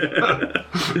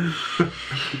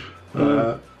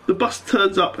 The bus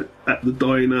turns up at the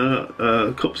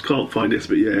diner. Cops can't find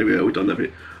SB. Yeah, we've done that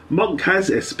bit. Monk has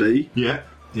SB. Yeah,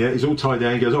 he's all tied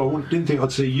down. He goes, I didn't think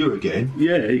I'd see you again.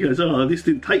 Yeah, he goes, this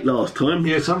didn't take last time.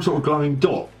 Yeah, some sort of glowing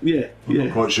dot. Yeah, I'm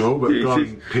not quite sure, but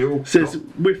glowing pill. Says,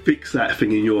 we'll fix that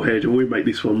thing in your head and we'll make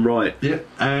this one right. Yeah,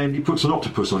 and he puts an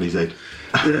octopus on his head.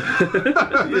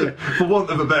 Yeah. For want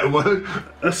of a better word.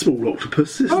 A small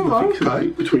octopus. Okay.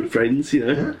 Between friends,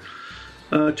 Yeah.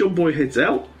 John Boy heads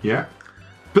out. Yeah.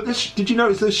 But did you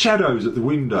notice there's shadows at the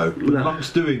window? The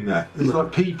monk's doing that. There's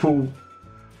like people.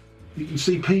 You can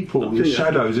see people with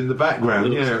shadows in the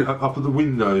background. Up at the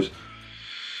windows.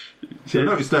 See, I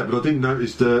noticed that, but I didn't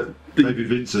notice David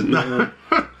Vincent.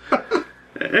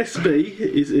 SB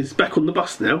is back on the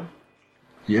bus now.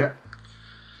 Yeah.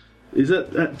 Is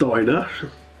at that diner.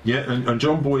 Yeah, and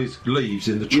John Boy leaves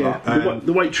in the truck. Yeah,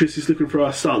 the waitress is looking for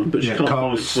her son, but she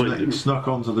can't find him. Snuck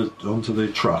onto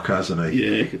the truck, hasn't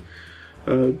he?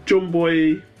 Yeah. John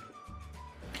Boy.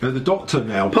 The doctor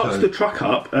now parks the truck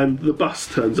up, and the bus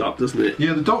turns up, doesn't it?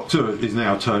 Yeah, the doctor is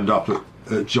now turned up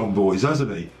at John Boy's,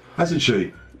 hasn't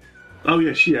she? Oh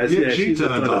yeah, she has. Yeah, she's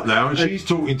turned up now, and she's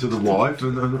talking to the wife,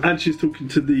 and she's talking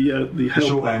to the helper.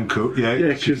 Shorthand cook.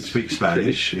 Yeah, she can speak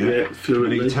Spanish. Yeah,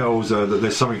 fluently. And he tells her that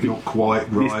there's something not quite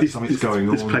right. Something's going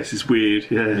on. This place is weird.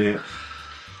 Yeah.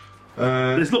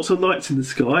 There's lots of lights in the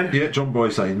sky. Yeah, John Boy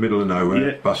saying middle of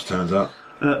nowhere. Yeah. Bus turns up.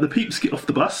 The peeps get off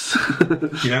the bus.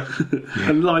 Yeah.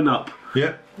 And line up.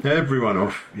 Yeah, everyone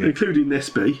off. Yeah. Including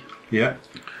SB. Yeah.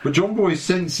 But John Boy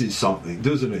senses something,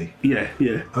 doesn't he? Yeah.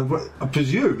 I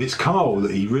presume it's Carl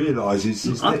that he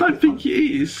realises. I don't think it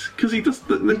is, because he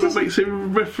never makes a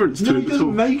reference to it. He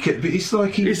doesn't make it, but it's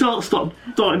like his heart starts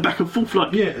darting back and forth.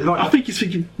 I think he's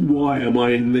thinking, why am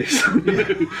I in this?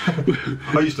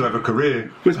 I used to have a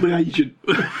career. Where's my agent?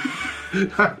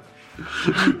 The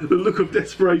look of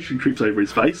desperation creeps over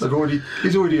his face.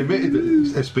 He's already admitted that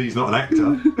SB's not an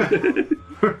actor.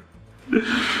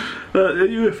 A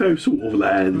UFO sort of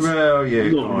lands. Well, yeah.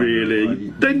 Not really.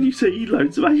 Then you see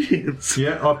loads of aliens.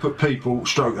 Yeah, I put people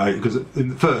stroke alien, because at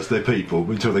first they're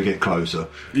people until they get closer.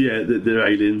 Yeah, they're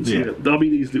aliens. Yeah. I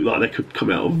mean, these look like they could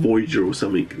come out of Voyager or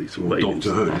something. These sort of aliens.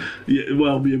 Doctor Who. Yeah,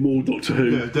 well, be more Doctor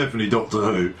Who. Yeah, definitely Doctor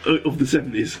Who. Of the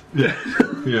 70s.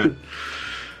 Yeah.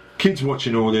 Kids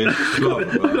watching all this. Blah,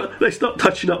 blah, blah. They start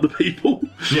touching up the people.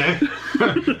 Yeah.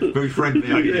 Very friendly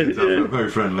aliens. Very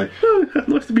friendly. Oh,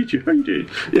 nice to meet you. How you doing?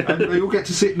 Yeah. And they all get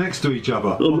to sit next to each other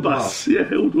on the bus. Yeah,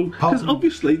 because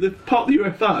obviously they're part of the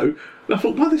UFO. I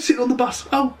thought, why are they sitting on the bus?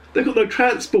 Oh, they've got no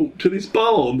transport to this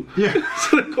barn. Yeah.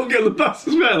 So they've got to get on the bus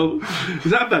as well.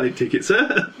 Is that a valid ticket,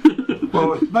 sir?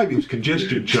 Well, maybe it was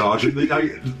congestion charge, and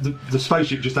the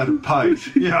spaceship just hadn't paid.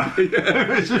 Yeah.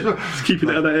 Just keeping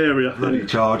it out of that area. Bloody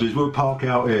charges. We'll park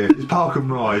out here. It's park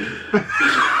and ride.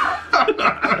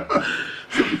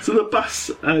 So the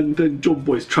bus and then John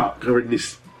Boy's truck are in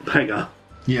this hangar.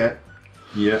 Yeah.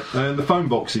 Yeah, and the phone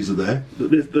boxes are there.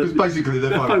 Because basically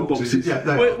they're phone boxes. Yeah,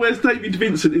 where's David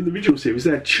Vincent in the original series?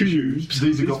 They're tubes.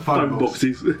 These have got phone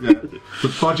boxes. Yeah.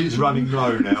 The budget's running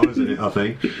low now, isn't it, I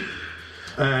think?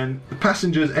 And the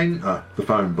passengers enter the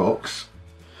phone box,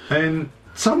 and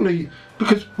suddenly,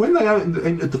 because when they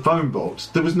entered the phone box,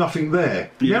 there was nothing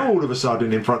there. Now all of a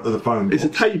sudden, in front of the phone box,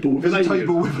 it's a table with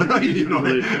an alien on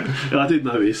it. I did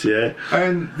notice, yeah.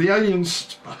 And the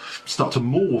aliens start to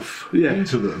morph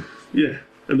into them. Yeah,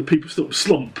 and the people start to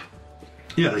slump.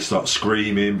 Yeah, they start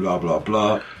screaming, blah blah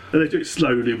blah. And they do it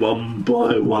slowly, one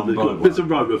by one. There's a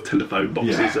row of telephone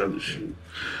boxes. Yeah.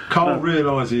 Carl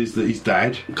realises that his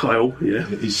dad, Kyle,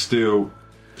 is still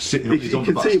sitting. He's on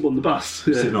the bus. You can see him on the bus.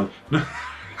 Yeah. Sitting on.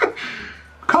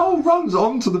 Carl runs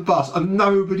onto the bus and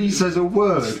nobody says a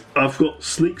word. I've got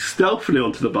sneak stealthily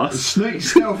onto the bus. Sneak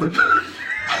stealthily.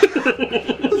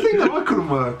 The thing that I couldn't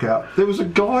work out, there was a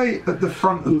guy at the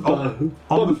front of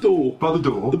by the door. By the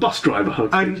door. The bus driver.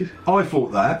 And I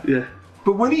thought that. Yeah.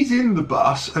 But when he's in the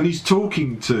bus and he's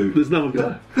talking to... There's another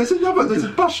guy. There's a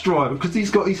bus driver because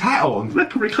he's got his hat on. They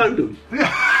probably cloned him.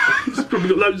 Yeah. He's probably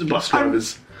got loads of bus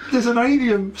drivers. And there's an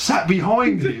alien sat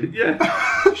behind him. Yeah.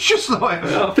 It's just like...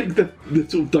 I think they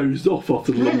sort of dozed off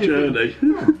after the long journey.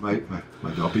 Maybe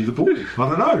I'll be the boy. I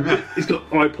don't know. He's got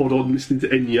iPod on listening to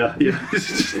Enya. Yeah. He's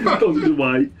just dozed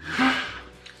away.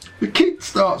 The kid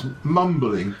starts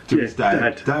mumbling to his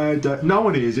dad. Dad. No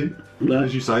one hears him. No.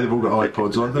 As you say, they've all got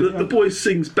iPods on. The boy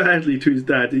sings badly to his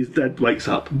dad. His dad wakes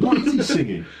up. What is he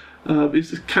singing?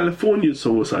 It's a California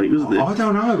song or something, isn't it? I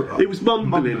don't know. It was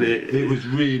mumbling. It was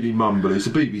really mumbling. It's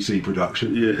a BBC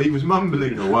production. Yeah. He was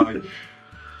mumbling away.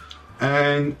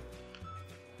 And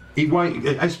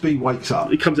SB wakes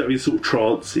up. He comes out of his sort of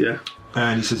trance, yeah.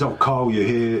 And he says, "Oh, Carl, you're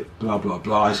here, blah, blah,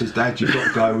 blah." He says, "Dad, you've got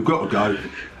to go, we've got to go."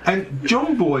 And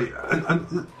John Boy,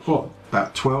 and what,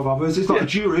 about 12 others, it's like a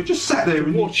jury, just sat there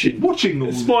and watching all.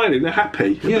 They're smiling, they're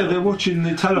happy. Yeah, they're watching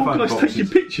the telephone boxes. Taking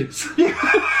pictures. Yeah.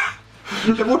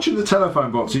 They're watching the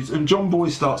telephone boxes, and John Boy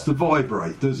starts to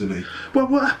vibrate, doesn't he? Well,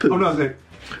 what happens? Oh, no,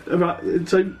 right,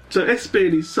 so SB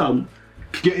and his son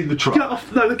get in the truck.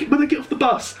 When they get off the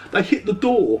bus, they hit the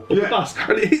door of the bus,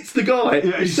 and it hits the guy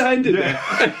who's standing there,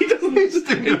 and he doesn't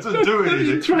do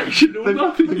anything. Interaction or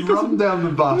nothing. They run down the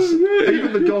bus.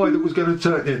 Even the guy that was going to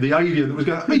turn it, the alien that was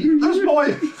going, "Hey,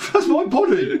 that's my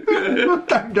body."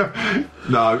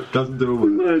 No, doesn't do a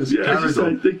word. As you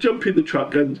say, they jump in the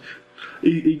truck and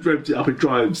he revs it up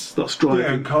and starts driving.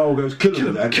 Yeah, and Carl goes, "Kill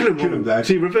him, Dad.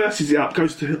 So he reverses it up,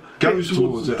 goes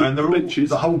towards it, and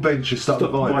the whole bench is starting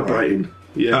vibrating.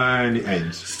 Yeah. And it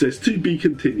ends. Says to be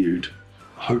continued.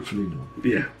 Hopefully not.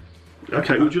 Yeah.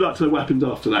 Okay, would you like to know what happened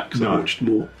after that? Because I watched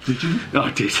more. Did you?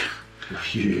 I did.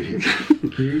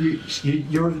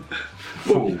 You're a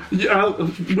fool.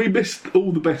 We missed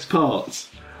all the best parts.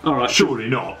 All right. Surely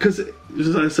not. Because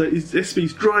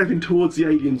SB's driving towards the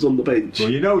aliens on the bench. Well,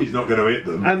 you know he's not going to hit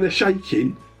them. And they're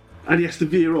shaking, and he has to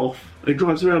veer off, and he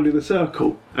drives around in a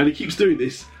circle, and he keeps doing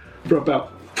this for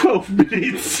about 12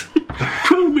 minutes.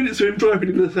 12 minutes of him driving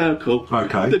in a circle.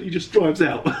 Okay. Then he just drives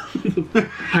out.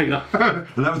 Hangar.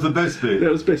 And that was the best bit.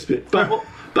 That was the best bit. But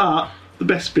the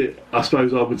best bit, I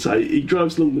suppose I would say, he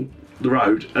drives along the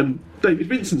road and David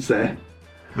Vincent's there.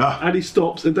 And he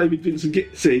stops and David Vincent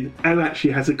gets in and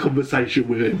actually has a conversation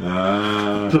with him.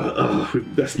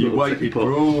 But that's you waited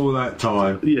for all that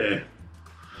time. Yeah.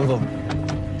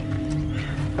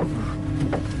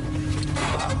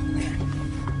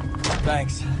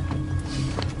 Thanks.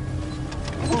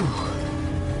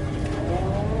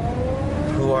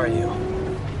 Who are you?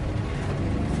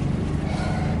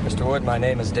 Mr. Wood, my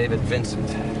name is David Vincent.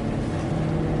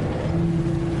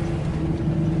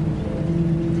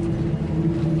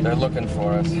 They're looking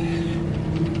for us.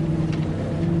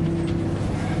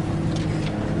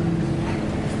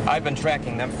 I've been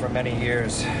tracking them for many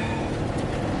years.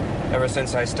 Ever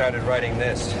since I started writing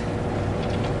this.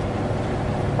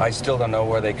 I still don't know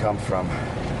where they come from.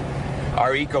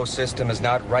 Our ecosystem is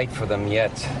not right for them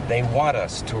yet. They want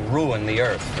us to ruin the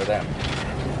Earth for them.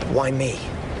 Why me?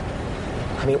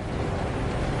 I mean,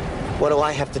 what do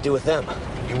I have to do with them?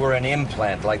 You were an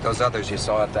implant like those others you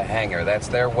saw at the hangar. That's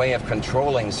their way of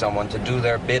controlling someone to do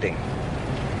their bidding.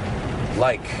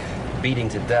 Like beating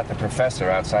to death a professor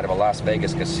outside of a Las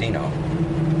Vegas casino.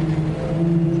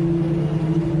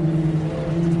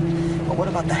 But what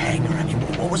about the hangar? I mean,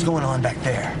 what was going on back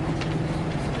there?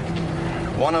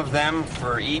 One of them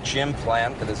for each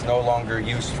implant that is no longer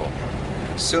useful.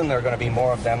 Soon there are going to be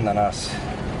more of them than us.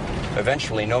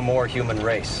 Eventually, no more human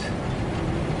race.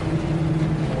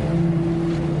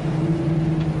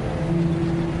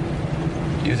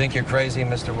 Do you think you're crazy,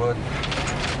 Mr. Wood?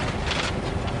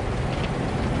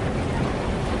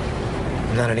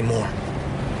 Not anymore.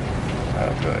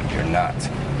 Oh, good. You're not.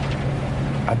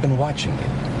 I've been watching you.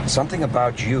 Something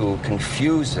about you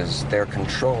confuses their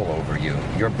control over you.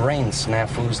 Your brain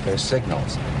snafus their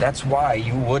signals. That's why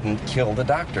you wouldn't kill the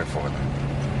doctor for them.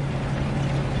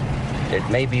 It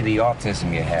may be the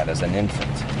autism you had as an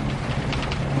infant.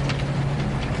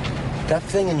 That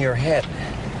thing in your head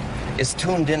is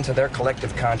tuned into their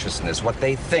collective consciousness. What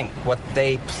they think, what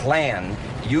they plan,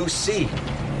 you see.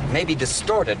 Maybe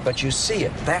distorted, but you see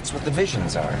it. That's what the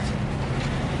visions are.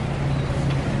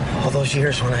 All those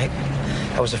years when I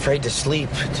was afraid to sleep,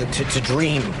 to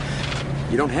dream.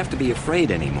 You don't have to be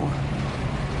afraid anymore.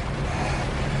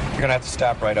 You're gonna have to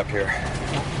stop right up here.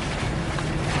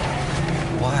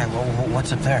 Why?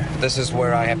 What's up there? This is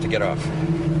where I have to get off.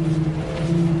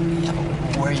 Yeah,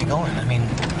 but where are you going? I mean,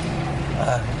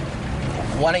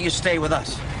 why don't you stay with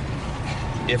us?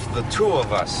 If the two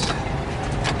of us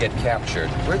get captured,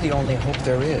 we're the only hope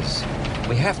there is.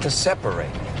 We have to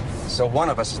separate, so one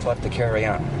of us is left to carry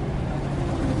on.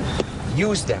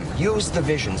 Use them. Use the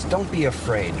visions. Don't be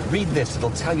afraid. Read this. It'll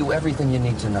tell you everything you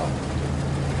need to know.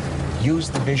 Use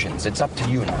the visions. It's up to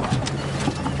you now.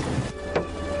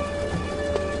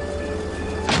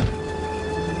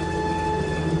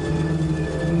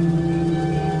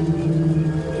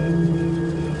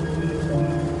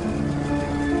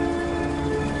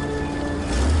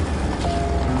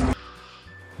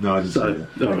 No, I didn't see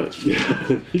that. All right. Yeah.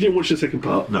 You didn't watch the second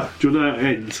part? No. Do you know how it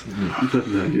ends? No.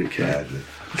 No, you don't care.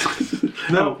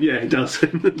 No. Oh, yeah, it does.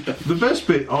 The best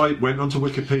bit, I went onto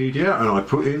Wikipedia and I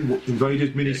put in Invaders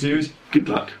miniseries. Good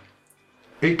luck.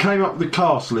 It came up the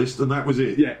cast list and that was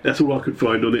it. Yeah, that's all I could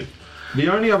find on it. The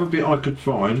only other bit I could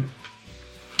find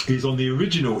is on the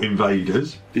original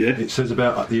Invaders. Yeah. It says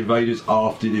about the Invaders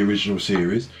after the original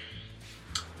series.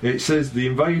 It says the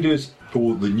Invaders,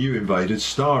 or the new Invaders,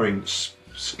 starring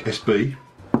SB.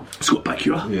 Scott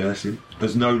Bakula. Yeah, that's him.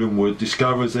 As Nolan Wood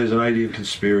discovers there's an alien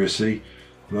conspiracy.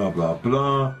 Blah, blah,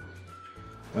 blah.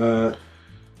 The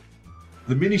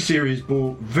miniseries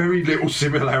bore very little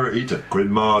similarity to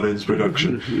Quinn Marden's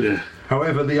production. Yeah.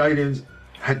 However, the aliens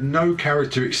had no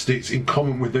characteristics in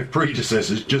common with their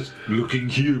predecessors, just looking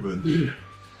human.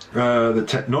 The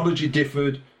technology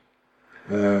differed.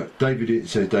 David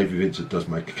Vincent does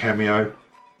make a cameo.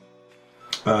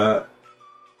 And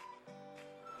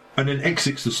then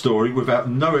exits the story without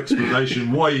no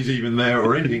explanation why he's even there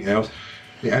or anything else.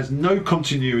 It has no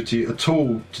continuity at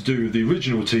all to do with the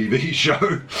original TV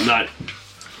show. No.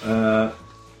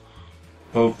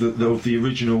 Of the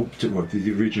original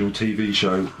TV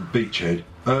show Beachhead.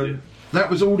 That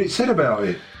was all it said about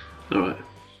it. All right.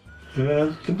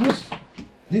 There was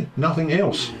nothing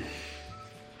else.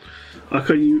 I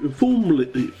can inform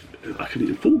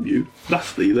you,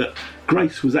 thusly, that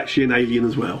Grace was actually an alien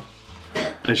as well,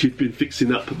 and she'd been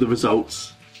fixing up the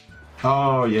results.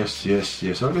 Oh yes, I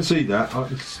can see that.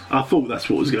 I thought that's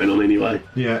what was going on anyway.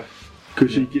 Yeah,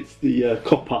 because she gets the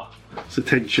copper's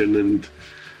attention and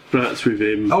flirts with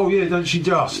him. Oh yeah, don't she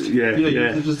just?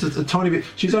 Yeah. Just a tiny bit.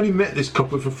 She's only met this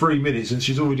copper for 3 minutes, and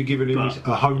she's already given him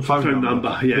a home phone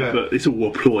number. Yeah, but it's all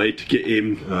a ploy to get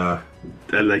him,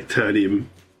 and they turn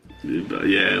him.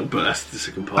 But that's the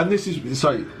second part. And this is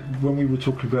when we were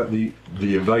talking about the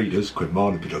Invaders, Quinn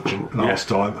Marden production last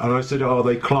time, and I said, are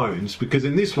they clones? Because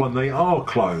in this one they are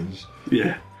clones.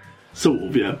 Yeah, sort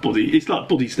of. Yeah, body. It's like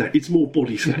body snatch. It's more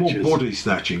body snatchers. It's more body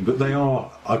snatching, but they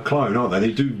are a clone, aren't they?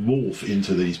 They do morph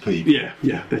into these people.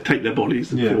 Yeah. They take their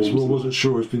bodies. And so I wasn't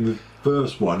sure if in the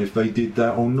first one if they did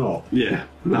that or not. Yeah,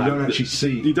 you don't actually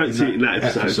see. You don't see it in that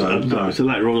episode. No. So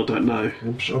later on, I don't know.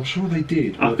 I'm sure they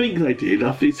did. I think they did.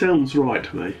 It sounds right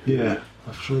to me. Yeah,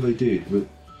 I'm sure they did. But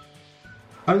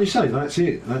only say that's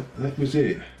it. That was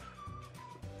it.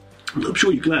 I'm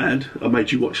sure you're glad I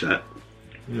made you watch that.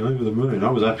 Yeah, over the moon. I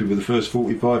was happy with the first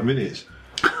 45 minutes,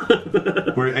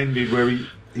 where it ended, where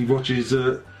he watches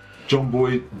John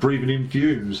Boy breathing in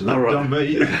fumes, and that done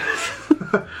me.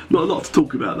 Not a lot to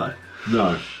talk about though.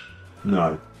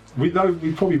 No. We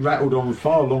probably rattled on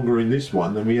far longer in this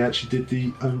one than we actually did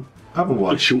the other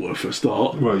one. It's shorter for a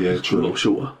start. Well, yeah, true. A lot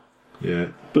shorter. Yeah.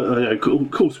 But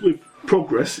of course, with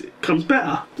progress, it comes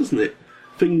better, doesn't it?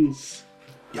 Things.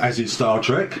 As in Star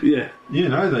Trek. Yeah.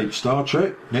 Star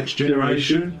Trek, Next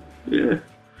Generation. Yeah.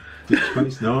 Deep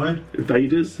Space Nine.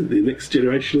 Invaders, the next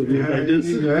generation of the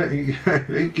Invaders. Yeah,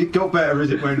 it got better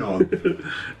as it went on.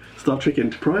 Star Trek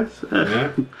Enterprise.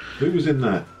 Who was in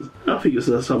that? I think it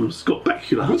was some Scott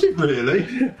Bakula. Was it really?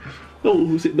 Yeah. Oh,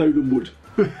 was it Nolan Wood?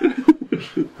 Or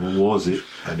was it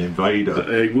an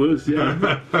invader? It was,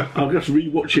 yeah. I'll have to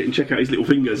re-watch it and check out his little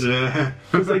fingers. Yeah.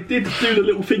 Because they did do the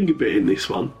little finger bit in this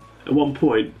one at one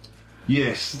point.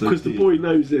 Yes. Because the boy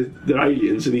knows they're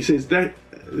aliens, and he says that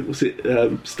what's it?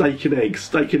 Steak and eggs.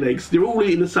 Steak and eggs. They're all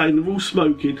eating the same. They're all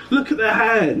smoking. Look at their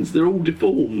hands. They're all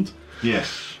deformed.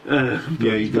 Yes.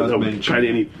 He does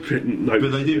mention.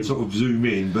 But they didn't sort of zoom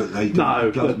in. But they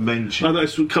does mention. I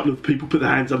noticed a couple of people put their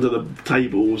hands under the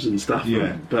tables and stuff.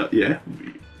 Yeah. But yeah.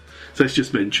 So it's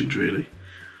just mentioned, really.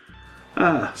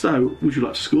 So, would you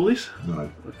like to score this?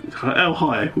 No. How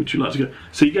high would you like to go?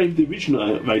 So you gave the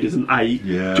original Invaders an 8.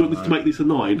 Yeah. Do you want this to make this a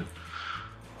 9?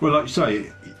 Well, like you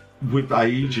say, with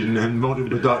age and modern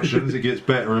productions, it gets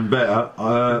better and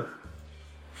better.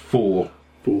 4.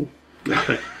 4.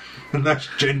 Okay. And that's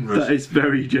generous. That is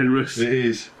very generous. It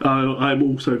is. I'm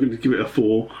also going to give it a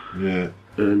 4. Yeah.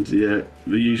 And yeah,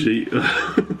 usually.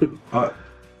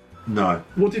 No.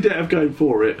 What did it have going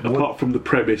for it, apart from the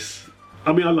premise?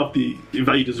 I mean, I love the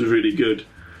Invaders was really good.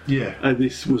 Yeah. And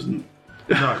this wasn't.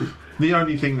 No. The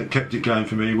only thing that kept it going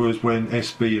for me was when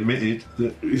SB admitted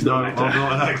that he's not an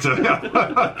actor. I'm not an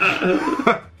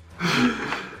actor.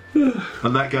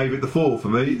 And that gave it the 4 for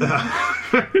me.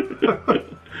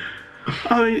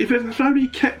 I mean, if it only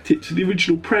kept it to the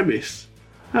original premise,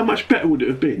 how much better would it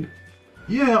have been?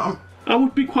 Yeah. I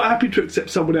would be quite happy to accept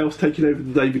someone else taking over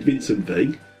the David Vincent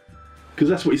thing. Because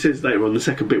that's what he says later on the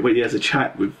second bit when he has a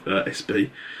chat with SB.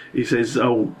 He says,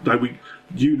 "Oh no,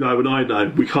 you know and I know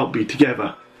we can't be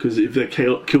together because if they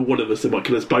kill one of us, they might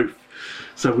kill us both.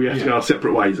 So we have to go our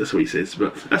separate ways." That's what he says.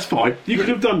 But that's fine. You could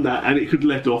have done that and it could have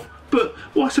led off. But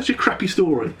why such a crappy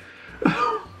story?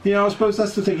 Yeah, I suppose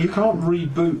that's the thing. You can't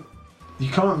reboot. You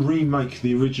can't remake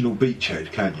the original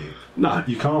Beachhead, can you? No.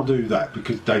 You can't do that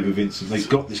because David Vincent, they've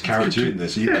got this character in there,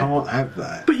 so you can't have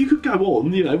that. But you could go on,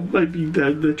 maybe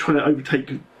they're trying to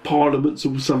overtake parliaments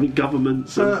or something,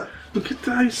 governments. Because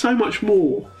there's so much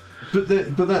more. But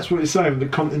that's what it's saying, the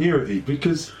continuity,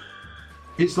 because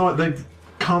it's like they've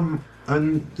come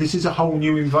and this is a whole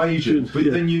new invasion. But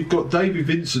then you've got David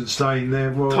Vincent staying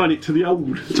there. Well, tying it to the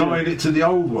old. Tying it to the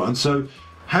old one. So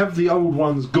have the old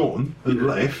ones gone and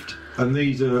left. And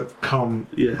these are come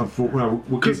and thought, well,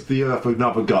 we'll give the Earth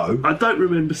another go. I don't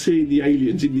remember seeing the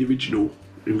aliens in the original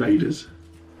Invaders.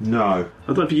 No.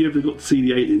 I don't think you ever got to see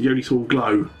the aliens. You only saw them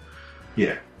glow.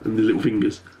 Yeah. And the little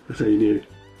fingers. That's how you knew.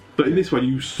 But in this one,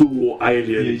 you saw aliens.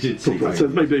 Yeah, you did see aliens. So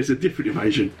maybe it's a different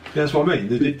invasion. Yeah, that's what I mean.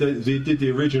 They did the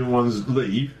original ones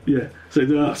leave. Yeah.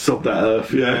 So, sod that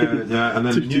Earth. Yeah. And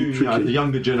then the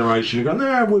younger generation are going,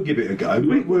 no, we'll give it a go.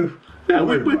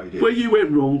 Where you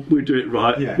went wrong, we'll do it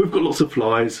right. Yeah. We've got lots of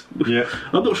flies. Yeah.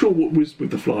 I'm not sure what was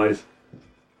with the flies.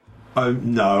 Oh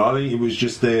no, I think it was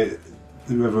just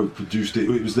whoever produced it.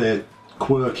 It was their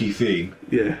quirky thing.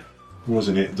 Yeah.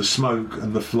 Wasn't it? The smoke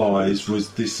and the flies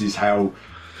this is how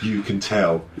you can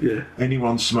tell. Yeah.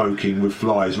 Anyone smoking with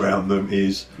flies around them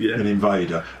is an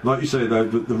invader. Like you say though,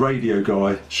 the radio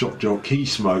guy, Shock Jock, he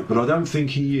smoked, but I don't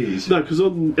think he is. No, because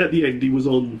at the end he was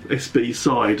on SB's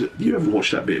side. You haven't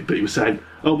watched that bit, but he was saying,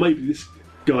 "Oh, maybe this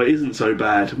guy isn't so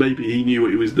bad. Maybe he knew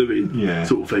what he was doing." Yeah.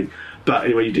 Sort of thing. But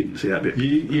anyway, you didn't see that bit.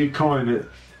 You kind of.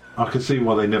 I can see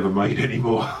why they never made any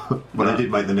more. Well, they did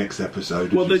make the next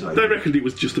episode. Well, they reckoned it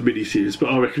was just a mini-series, but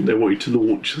I reckon they wanted to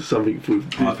launch something for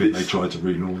this. I think they tried to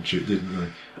relaunch it, didn't they?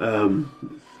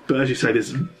 But as you say,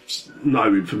 there's no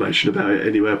information about it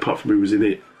anywhere apart from who was in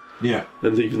it. Yeah.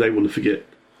 And even they want to forget.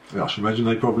 I should imagine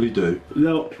they probably do.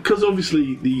 Now, because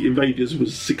obviously the Invaders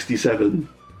was 67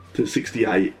 to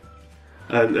 68,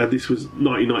 and this was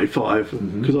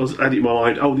 1995, because I was adding in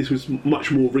my mind, this was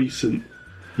much more recent.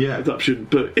 Yeah, adoption,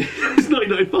 but it's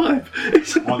 1995.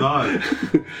 I know.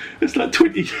 It's like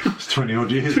 20. It's 20 odd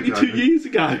years 22 ago. years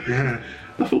ago. Yeah.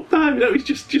 I thought, no, it's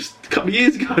just a couple of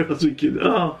years ago. I was thinking,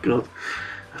 oh god,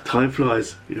 time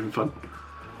flies. You're having fun.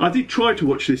 I did try to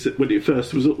watch this when it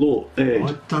first was aired.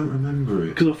 I don't remember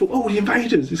it because I thought, the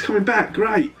Invaders is coming back,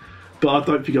 great. But I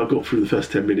don't think I got through the first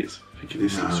 10 minutes. Thinking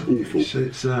this is awful.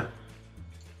 It's I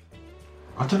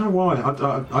don't know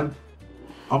why.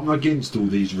 I'm against all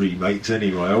these remakes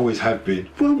anyway. I always have been.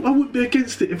 Well, I wouldn't be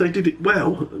against it if they did it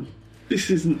well. This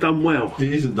isn't done well.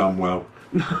 It isn't done well.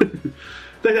 No.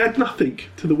 They add nothing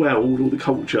to the world or the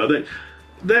culture.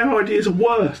 Their ideas are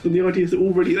worse than the ideas that are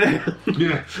already there.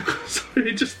 Yeah. So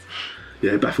it just...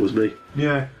 Yeah, it baffles me.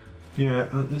 Yeah. Yeah,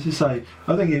 as I say,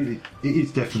 I think it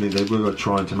is definitely they were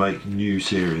trying to make a new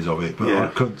series of it, but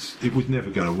it was never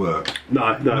going to work.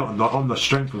 No. Not on the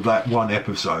strength of that one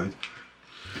episode.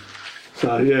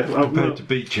 So, yeah. Compared to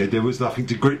Beachhead, there was nothing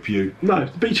to grip you. No,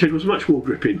 Beachhead was much more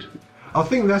gripping. I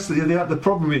think that's the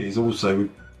problem is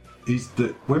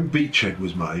that when Beachhead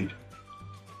was made,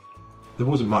 there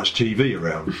wasn't much TV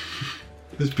around.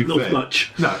 Let's be fair. Not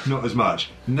much. No, not as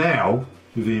much. Now,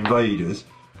 with the Invaders,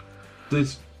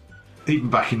 there's even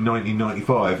back in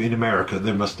 1995 in America,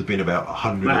 there must have been about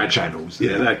 100 channels.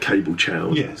 Yeah, they had cable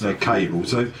channels. Yeah, they had cable.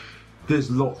 So there's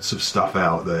lots of stuff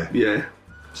out there. Yeah.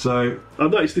 So I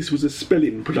noticed this was a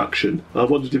spelling production. I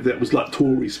wondered if that was like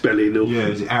Tory spelling or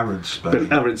is it Aaron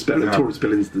spelling? Aaron spelling. Tory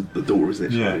spelling's the daughter,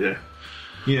 isn't it? Yeah.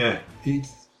 Yeah. It's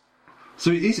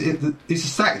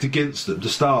stacked against them to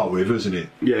start with, isn't it?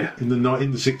 Yeah. In the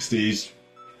 60s,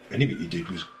 anything you did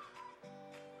was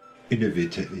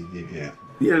innovative. Yeah.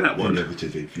 Yeah, that one.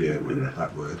 Innovative. Yeah,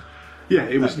 that word. Yeah,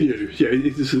 it was new. Yeah,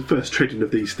 it was the first treading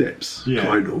of these steps,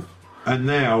 kind of. And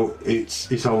now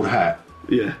it's old hat.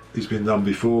 Yeah, it's been done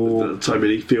before. So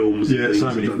many films. Yeah,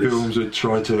 so many films that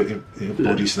try to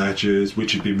Body Snatchers,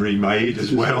 which have been remade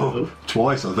as well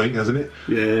twice, I think, hasn't it?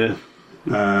 Yeah,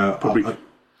 probably.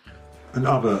 And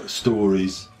other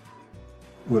stories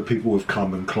where people have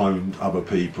come and cloned other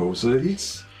people. So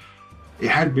it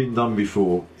had been done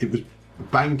before. It was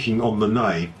banking on the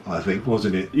name, I think,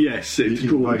 wasn't it? Yes, it was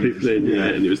drawing people in. Yeah,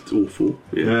 and it was awful.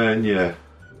 Yeah,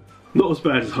 not as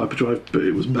bad as Hyperdrive, but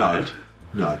it was bad.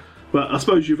 No. But I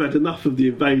suppose you've had enough of the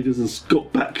Invaders and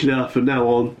Scott Bakula for now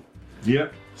on.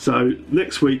 Yep. So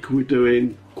next week we're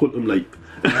doing Quantum Leap.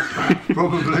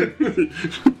 Probably.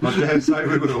 I dare say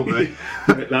we will be.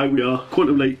 No, we are.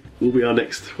 Quantum Leap will be our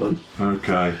next one.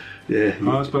 Okay. Yeah.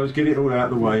 I suppose get it all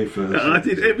out of the way first. I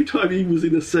did. Every time he was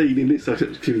in a scene in this, I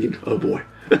kept thinking, oh boy.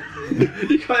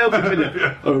 You can't help it, can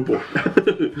you? Oh boy.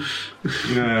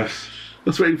 Yes. I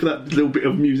was waiting for that little bit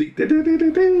of music.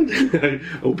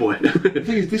 Oh boy. The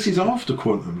thing is, this is after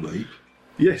Quantum Leap.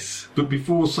 Yes. But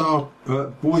before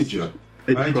Voyager.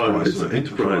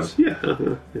 Enterprise. Yeah.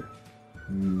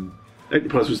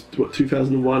 Enterprise was,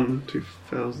 2001?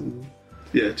 2000?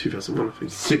 Yeah, 2001, I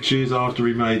think. 6 years after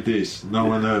he made this, no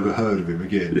one ever heard of him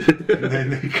again. And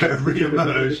then he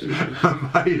re-emerged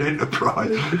and made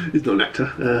Enterprise. He's not an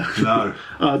actor. No.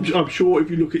 I'm sure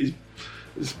if you look at his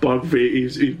biography,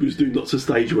 he was doing lots of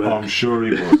stage work. I'm sure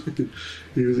he was.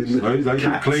 He was in they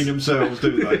don't clean themselves,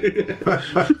 do they?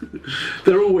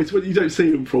 They're always, when you don't see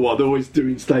them for a while, they're always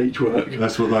doing stage work.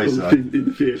 That's what they say. In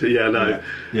the theatre, yeah, no.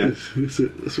 Yeah.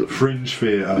 That's what, Fringe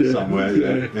theatre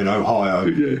somewhere in Ohio.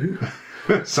 Yeah.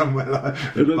 Somewhere like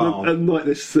and like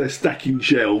they're stacking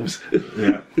shelves.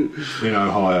 Yeah, in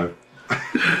Ohio.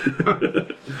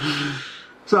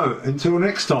 So, until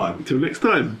next time. Until,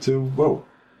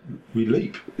 we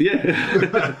leap. Yeah.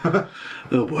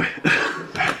 Oh boy.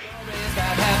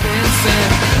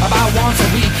 About once a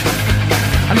week,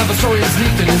 another story is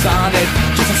leaked and is on it.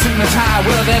 Just as soon as I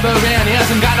will ever end, he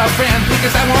hasn't got a friend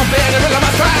because I won't beg until I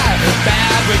must try.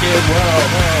 Bad wicked world,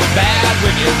 bad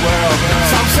wicked world.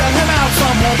 Some sell him out,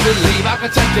 some won't believe. I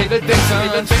could take David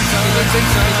Dixon.